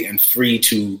authentic and free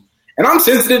to, and I'm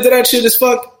sensitive to that shit as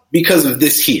fuck because of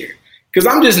this here. Because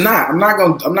I'm just not. I'm not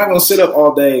gonna sit up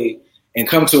all day and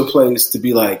come to a place to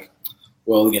be like,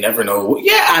 well, you never know.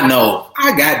 Yeah, I know.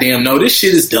 I goddamn know. This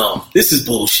shit is dumb. This is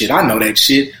bullshit. I know that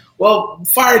shit. Well,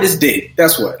 fire this dick.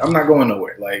 That's what. I'm not going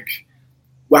nowhere. Like,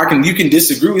 well, you can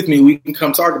disagree with me. We can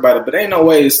come talk about it. But ain't no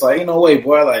way. It's like, ain't no way,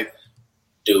 boy. Like,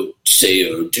 do, say,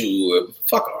 or do,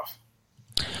 fuck off.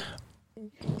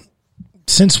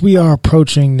 Since we are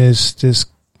approaching this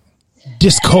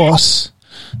discourse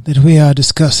that we are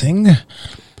discussing,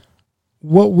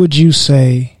 what would you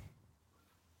say,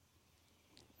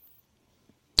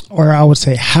 or I would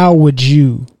say, how would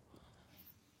you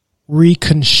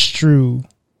reconstrue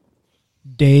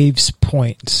Dave's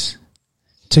points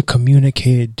to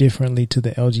communicate it differently to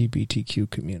the LGBTQ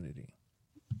community?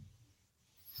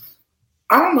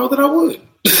 I don't know that I would.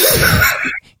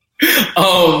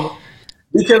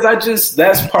 Because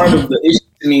that's part of the issue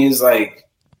to me is like,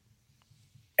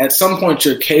 at some point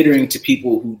you're catering to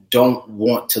people who don't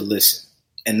want to listen.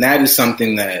 And that is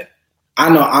something that I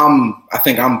know I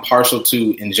think I'm partial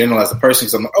to in general as a person.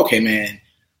 Cause I'm like, okay, man,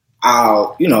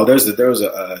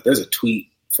 there's a tweet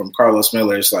from Carlos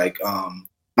Miller. It's like, I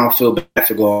don't feel bad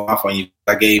for going off on you.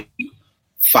 I gave you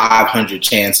 500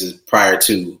 chances prior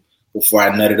to before I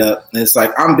nutted up. And it's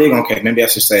like, I'm big on, okay, maybe I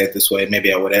should say it this way.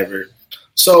 Maybe I whatever.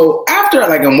 So after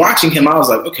I'm watching him, I was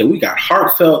like, okay, we got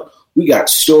heartfelt. We got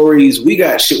stories. We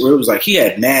got shit where it was like he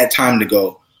had mad time to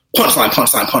go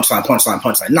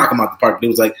punchline, knock him out the park. But it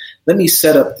was like, let me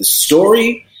set up the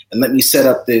story and let me set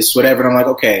up this whatever. And I'm like,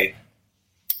 okay,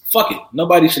 fuck it.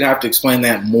 Nobody should have to explain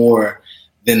that more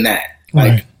than that.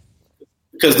 Like,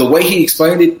 because the way he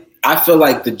explained it, I feel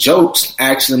like the jokes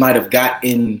actually might have got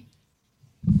in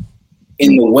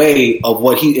the way of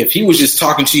what if he was just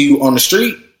talking to you on the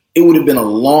street, it would have been a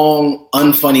long,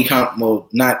 unfunny,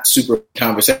 not super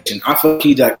conversation. I feel like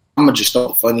he's like, I'm going to just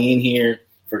throw funny in here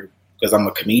because I'm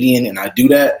a comedian and I do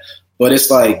that. But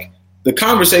it's like the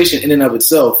conversation in and of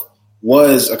itself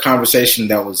was a conversation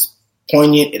that was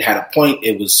poignant. It had a point.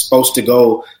 It was supposed to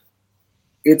go.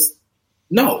 There's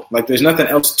nothing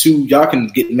else to, y'all can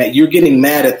get mad. You're getting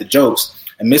mad at the jokes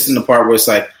and missing the part where it's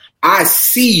like, I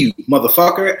see you,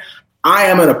 motherfucker. I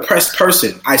am an oppressed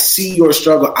person. I see your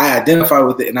struggle. I identify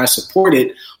with it and I support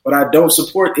it. What I don't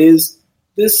support is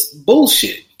this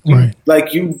bullshit. Right.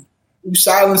 Like you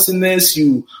silencing this,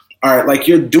 you are like,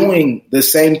 you're doing the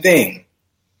same thing.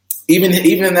 Even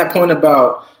in that point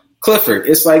about Clifford,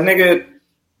 it's like, nigga,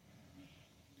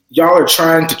 y'all are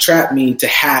trying to trap me to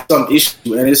have some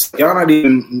issue. And it's y'all not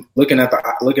even looking at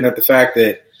the fact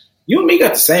that you and me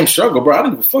got the same struggle, bro. I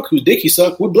don't give a fuck whose dick you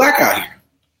suck. We're black out here.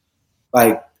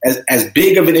 Like, as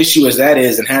big of an issue as that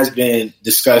is and has been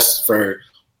discussed for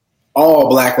all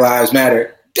Black Lives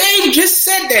Matter, Dave just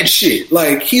said that shit.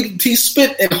 Like, he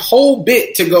spent a whole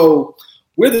bit to go,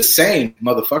 we're the same,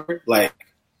 motherfucker. Like,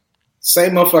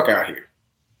 same motherfucker out here.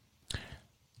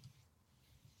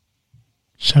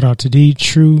 Shout out to D.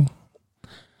 True.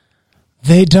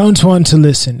 They don't want to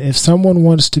listen. If someone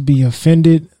wants to be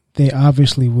offended, they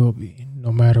obviously will be,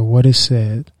 no matter what is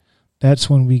said. That's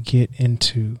when we get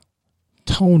into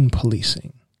tone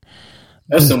policing.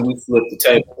 That's when we flip the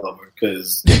table over,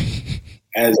 because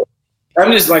as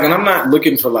I'm just like, and I'm not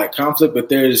looking for like conflict,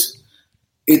 but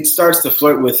it starts to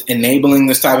flirt with enabling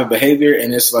this type of behavior.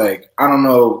 And it's like, I don't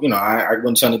know, I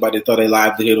wouldn't tell anybody to throw their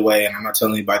livelihood away, and I'm not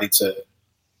telling anybody to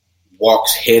walk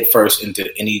head first into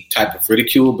any type of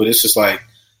ridicule, but it's just like,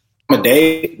 I'm a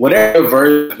Dave, whatever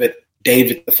version of it,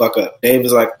 David the fuck up. Dave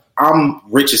is like, I'm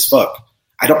rich as fuck.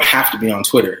 I don't have to be on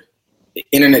Twitter. The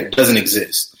internet doesn't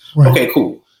exist. Right. Okay,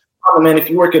 cool. Oh, man, if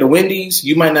you work at a Wendy's,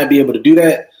 you might not be able to do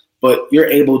that, but you're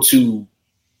able to.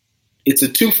 It's a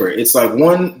twofer. It's like,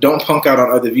 one, don't punk out on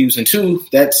other views, and two,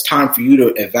 that's time for you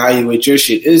to evaluate your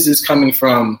shit. Is this coming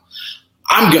from,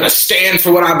 I'm going to stand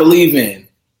for what I believe in?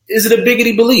 Is it a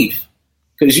biggity belief?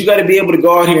 Because you got to be able to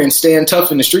go out here and stand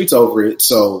tough in the streets over it.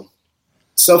 So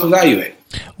self-evaluate.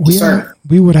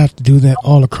 We would have to do that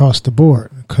all across the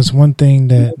board, because one thing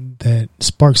that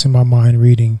sparks in my mind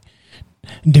reading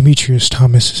Demetrius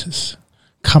Thomas's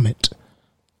comment,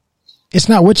 it's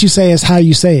not what you say, it's how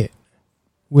you say it,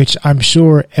 which I'm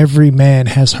sure every man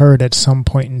has heard at some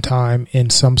point in time in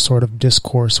some sort of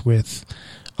discourse with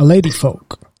a lady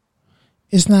folk.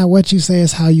 It's not what you say,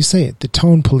 it's how you say it. The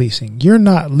tone policing. You're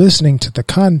not listening to the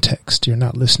context. You're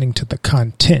not listening to the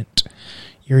content.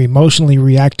 You're emotionally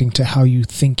reacting to how you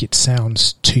think it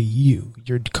sounds to you.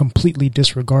 You're completely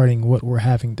disregarding what we're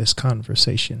having this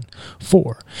conversation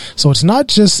for. So it's not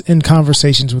just in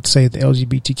conversations with, say, the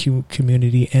LGBTQ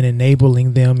community and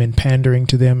enabling them and pandering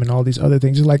to them and all these other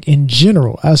things. It's like, in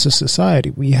general, as a society,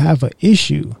 we have an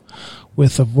issue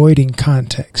with avoiding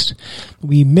context.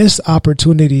 We miss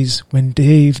opportunities when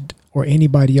Dave or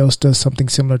anybody else does something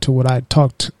similar to what I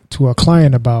talked to a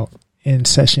client about in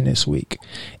session this week.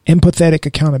 Empathetic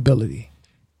accountability.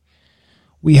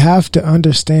 We have to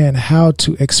understand how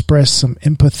to express some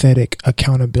empathetic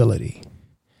accountability.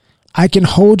 I can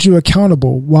hold you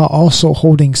accountable while also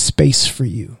holding space for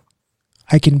you.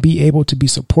 I can be able to be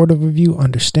supportive of you,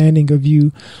 understanding of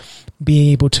you,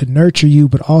 being able to nurture you,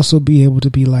 but also be able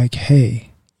to be like, hey,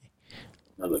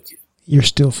 now look here. You're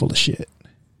still full of shit.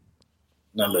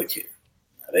 Now look here.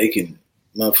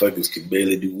 Motherfuckers can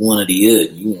barely do one or the other.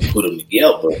 You want to put them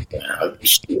together. What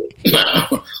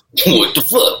the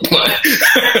fuck?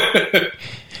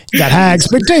 You got high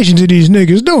expectations of these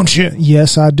niggas, don't you?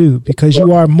 Yes, I do, because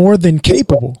you are more than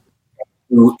capable.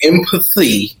 Through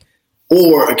empathy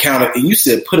or account. And you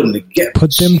said put them together.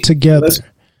 Put them together.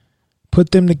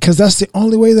 Because that's the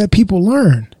only way that people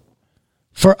learn.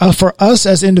 For us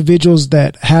as individuals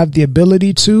that have the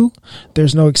ability to,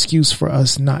 there's no excuse for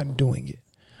us not doing it.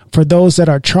 For those that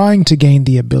are trying to gain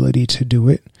the ability to do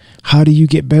it, how do you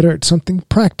get better at something?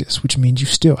 Practice, which means you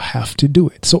still have to do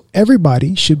it. So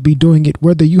everybody should be doing it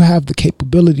whether you have the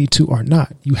capability to or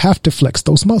not. You have to flex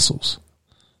those muscles.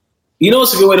 You know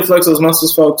what's a good way to flex those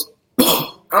muscles, folks?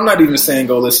 I'm not even saying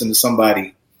go listen to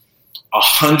somebody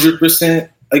 100%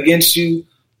 against you,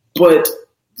 but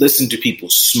listen to people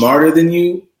smarter than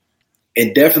you,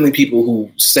 and definitely people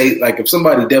who say, like, if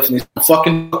somebody definitely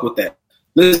fucking fuck with that,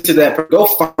 listen to that. Go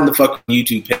find the fucking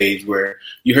YouTube page where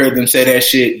you heard them say that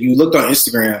shit. You looked on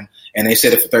Instagram and they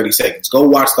said it for 30 seconds. Go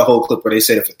watch the whole clip where they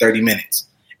said it for 30 minutes.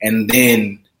 And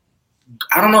then,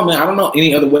 I don't know, man. I don't know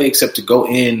any other way except to go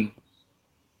in.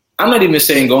 I'm not even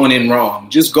saying going in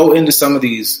wrong. Just go into some of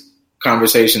these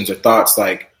conversations or thoughts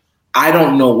like, I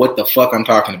don't know what the fuck I'm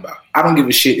talking about. I don't give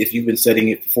a shit if you've been studying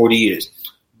it for 40 years.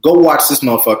 Go watch this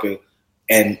motherfucker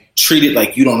and treat it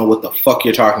like you don't know what the fuck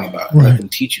you're talking about. Right. Let them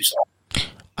teach you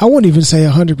something. I won't even say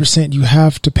 100% you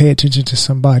have to pay attention to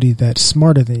somebody that's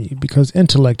smarter than you, because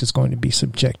intellect is going to be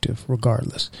subjective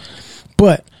regardless.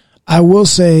 But I will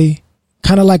say,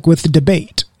 kind of like with the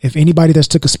debate, if anybody that's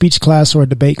took a speech class or a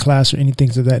debate class or anything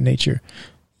of that nature,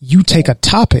 you take a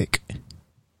topic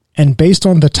and based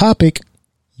on the topic,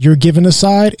 you're given a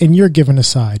side and you're given a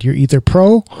side. You're either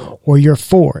pro or you're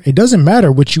for. It doesn't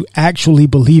matter what you actually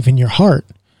believe in your heart.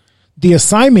 The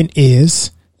assignment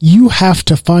is you have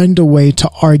to find a way to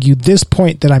argue this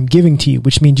point that I'm giving to you,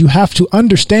 which means you have to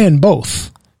understand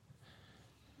both.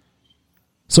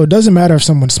 So it doesn't matter if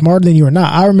someone's smarter than you or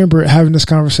not. I remember having this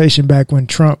conversation back when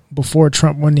before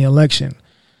Trump won the election.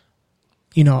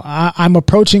 You know, I'm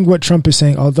approaching what Trump is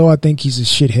saying, although I think he's a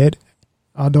shithead.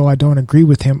 Although I don't agree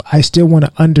with him, I still want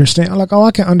to understand. I'm like,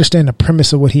 I can understand the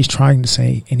premise of what he's trying to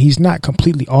say. And he's not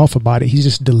completely off about it. He's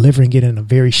just delivering it in a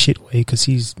very shit way because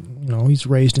he's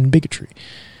raised in bigotry.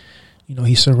 You know,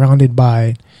 he's surrounded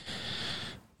by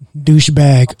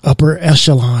douchebag upper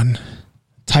echelon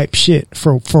type shit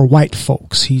for white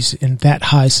folks. He's in that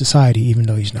high society, even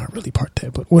though he's not really part of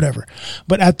that, but whatever.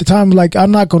 But at the time, like,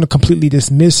 I'm not going to completely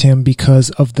dismiss him because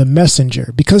of the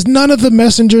messenger, because none of the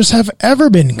messengers have ever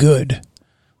been good.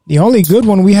 The only good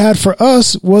one we had for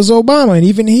us was Obama, and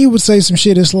even he would say some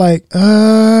shit. It's like,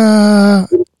 if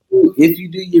you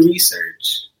do your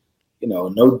research,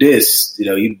 no diss,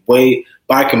 you weigh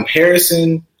by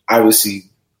comparison, obviously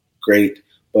great,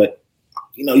 but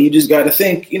you just got to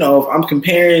think, if I'm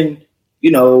comparing,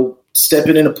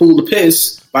 stepping in a pool of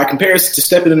piss by comparison to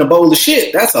stepping in a bowl of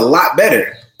shit, that's a lot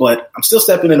better. But I'm still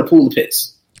stepping in a pool of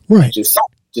piss, right?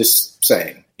 Just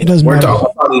saying. It doesn't matter.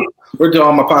 We're to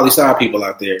all my poly-sci people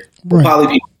out there. Right. Poly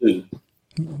people too.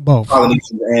 Both.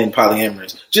 Polynesians and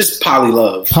polyamorous. Just poly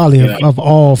love. Of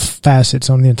all facets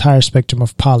on the entire spectrum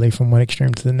of poly from one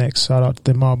extreme to the next. Shout out to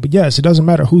them all. But yes, it doesn't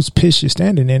matter whose piss you're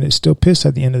standing in. It's still piss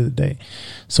at the end of the day.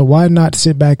 So why not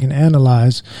sit back and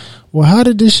analyze, well, how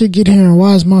did this shit get here and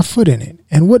why is my foot in it?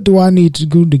 And what do I need to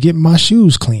do to get my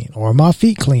shoes clean or my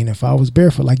feet clean if I was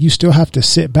barefoot? Like, you still have to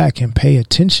sit back and pay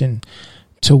attention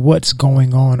to what's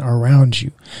going on around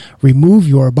you. Remove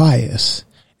your bias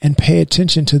and pay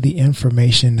attention to the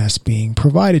information that's being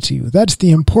provided to you. That's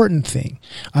the important thing.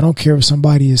 I don't care if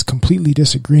somebody is completely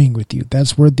disagreeing with you.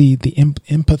 That's where the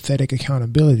empathetic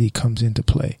accountability comes into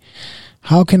play.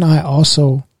 How can I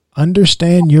also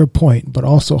understand your point, but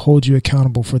also hold you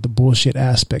accountable for the bullshit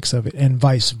aspects of it, and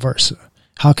vice versa?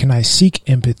 How can I seek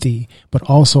empathy, but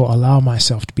also allow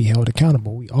myself to be held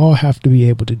accountable? We all have to be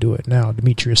able to do it. Now,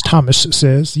 Demetrius Thomas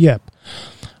says, yep,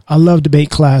 I love debate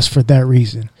class for that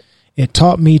reason. It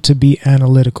taught me to be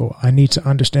analytical. I need to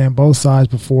understand both sides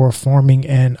before forming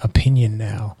an opinion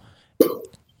now.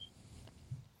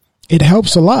 It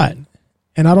helps a lot.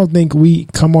 And I don't think we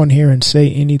come on here and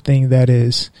say anything that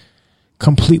is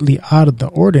completely out of the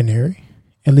ordinary,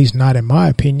 at least not in my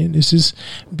opinion. This is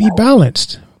be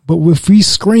balanced. But if we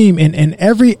scream, and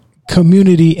every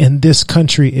community in this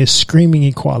country is screaming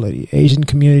equality, Asian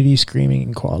community screaming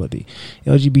equality,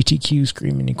 LGBTQ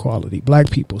screaming equality, black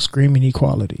people screaming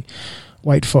equality,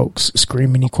 white folks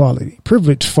screaming equality,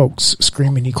 privileged folks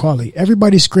screaming equality.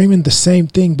 Everybody's screaming the same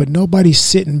thing, but nobody's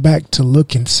sitting back to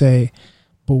look and say,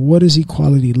 but what does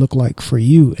equality look like for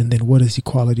you? And then what does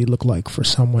equality look like for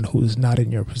someone who is not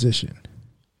in your position?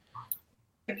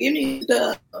 Give me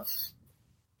stuff.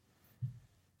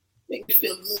 Make me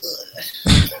feel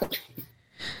good.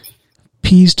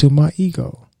 Peace to my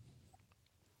ego.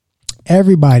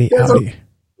 Everybody out here.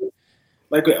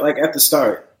 Like at the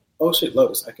start. Oh shit,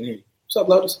 Lotus, I can hear you. What's up,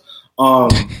 Lotus?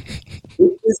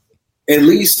 At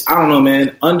least, I don't know,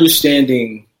 man,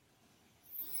 understanding,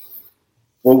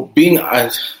 well, being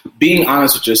honest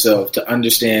with yourself to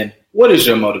understand what is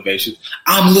your motivation.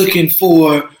 I'm looking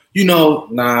for,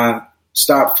 nah,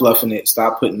 stop fluffing it.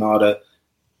 Stop putting all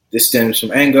this stems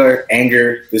from anger,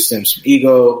 this stems from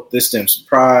ego, this stems from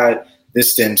pride,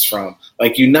 this stems from,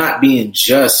 like, you're not being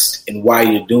just in why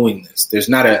you're doing this. It's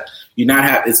not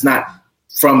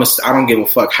from I don't give a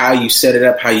fuck how you set it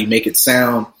up, how you make it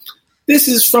sound. This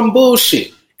is from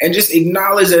bullshit, and just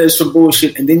acknowledge that it's from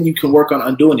bullshit, and then you can work on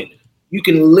undoing it. You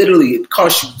can literally, it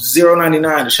costs you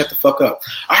 $0.99 to shut the fuck up.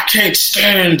 I can't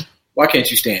stand. Why can't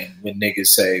you stand when niggas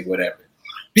say whatever?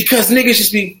 Because niggas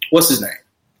just be, what's his name?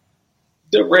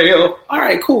 Darrell. All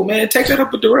right, cool, man. Take that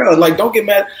up with Darrell. Like, don't get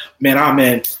mad.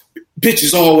 Man,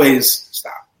 bitches always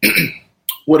stop.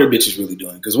 What are bitches really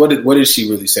doing? Because what did she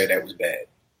really say that was bad?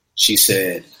 She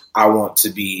said, I want to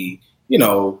be,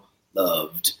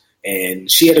 loved. And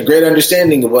she had a great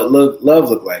understanding of what love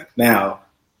looked like. Now,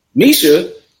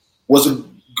 Misha was a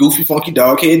goofy, funky,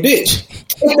 dog-head bitch.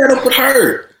 Take that up with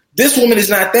her. This woman is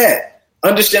not that.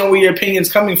 Understand where your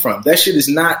opinion's coming from. That shit is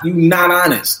not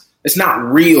honest. It's not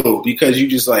real because you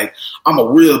just like, I'm a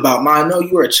real about mine. No,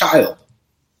 you were a child.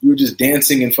 You were just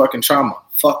dancing in fucking trauma.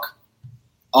 Fuck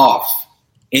off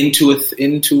into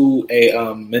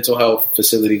a mental health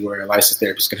facility where a licensed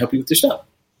therapist can help you with your stuff.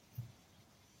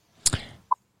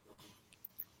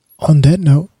 On that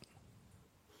note,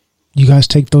 you guys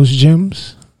take those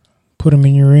gems, put them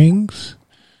in your rings,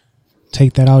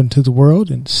 take that out into the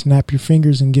world, and snap your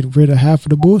fingers and get rid of half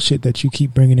of the bullshit that you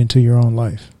keep bringing into your own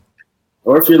life.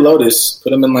 Or if you're Lotus,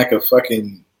 put them in like a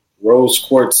fucking rose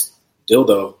quartz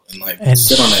dildo and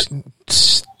sit on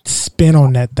it. Spin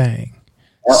on that thing.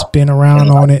 Yep. Spin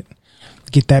around on it.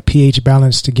 Get that pH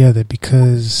balance together,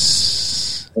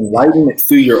 because enlighten it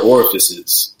through your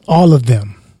orifices. All of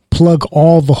them. Plug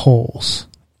all the holes.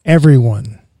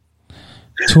 Everyone.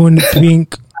 2 in the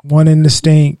pink, 1 in the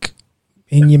stink,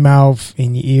 in your mouth,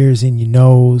 in your ears, in your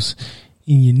nose,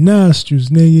 in your nostrils,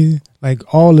 nigga.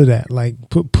 Like all of that. Like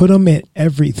put them in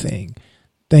everything.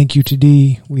 Thank you to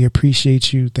D. We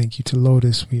appreciate you. Thank you to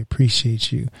Lotus. We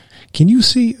appreciate you. Can you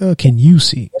see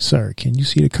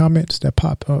the comments that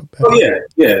pop up? Oh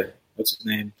yeah. What's his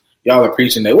name? Y'all are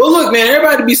preaching that. Well, look, man,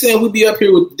 everybody be saying we be up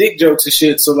here with dick jokes and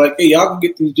shit. So, like, hey, y'all can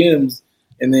get these gems,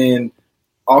 and then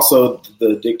also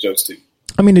the dick jokes too.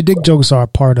 I mean, the dick jokes are a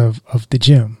part of the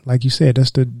gem, like you said.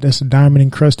 That's the diamond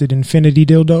encrusted infinity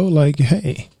dildo. Like,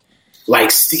 hey,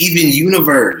 like Steven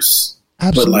Universe,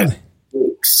 absolutely. But like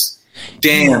dicks.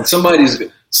 Damn, somebody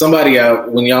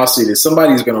when y'all see this,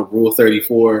 somebody's gonna Rule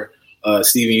 34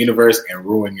 Steven Universe and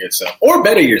ruin yourself or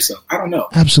better yourself. I don't know.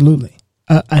 Absolutely.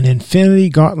 An infinity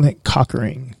gauntlet cock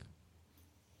ring.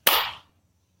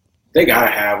 They gotta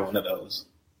have one of those,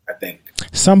 I think.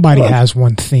 Somebody has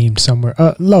one themed somewhere.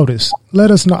 Lotus,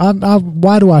 let us know.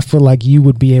 Why do I feel like you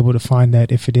would be able to find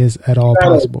that if it is at all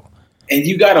possible? And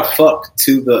you gotta fuck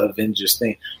to the Avengers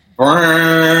thing.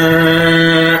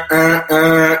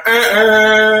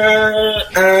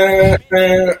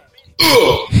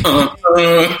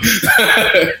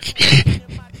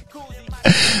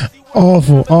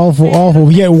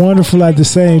 Awful, yet wonderful at the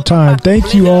same time.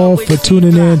 Thank you all for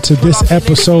tuning in to this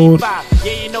episode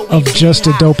of Just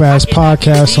a Dope Ass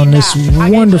Podcast on this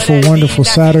wonderful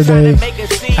Saturday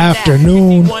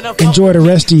afternoon. Enjoy the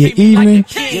rest of your evening.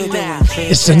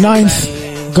 It's the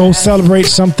 9th. Go celebrate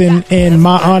something in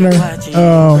my honor.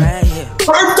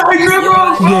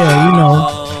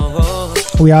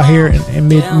 We out here in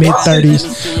mid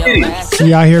 30s.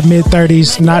 We out here mid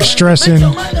 30s, not stressing.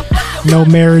 No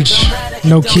marriage,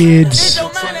 no kids,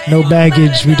 no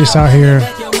baggage. We just out here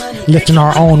lifting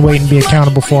our own weight and be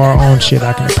accountable for our own shit.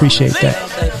 I can appreciate that.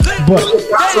 But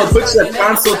so put your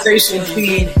consultation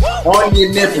fee on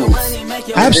your nipples.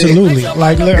 Absolutely.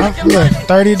 Like, look,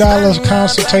 $30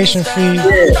 consultation fee.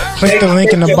 Yeah. Click the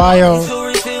link in the bio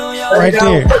right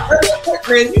there.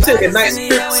 Man, you take a nice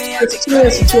trip,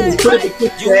 put it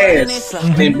between your ass,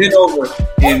 and bend over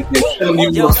and tell them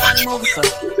you want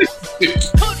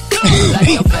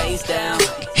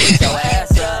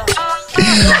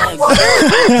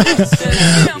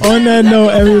On that note,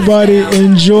 everybody,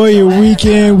 enjoy your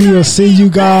weekend. We will see you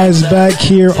guys back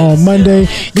here on Monday.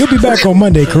 You'll be back on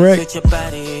Monday, correct?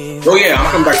 Oh yeah,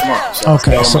 I'll come back tomorrow.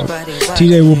 Okay, so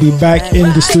TJ will be back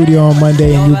in the studio on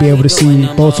Monday, and you'll be able to see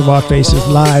both of our faces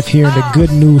live here in the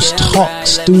Good News Talk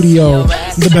studio,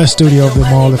 the best studio of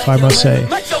them all, if I must say,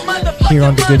 here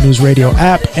on the Good News Radio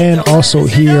app, and also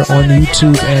here on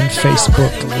YouTube and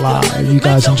Facebook Live. You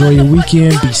guys enjoy your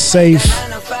weekend. Be safe.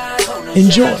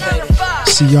 Enjoy.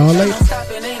 See y'all later.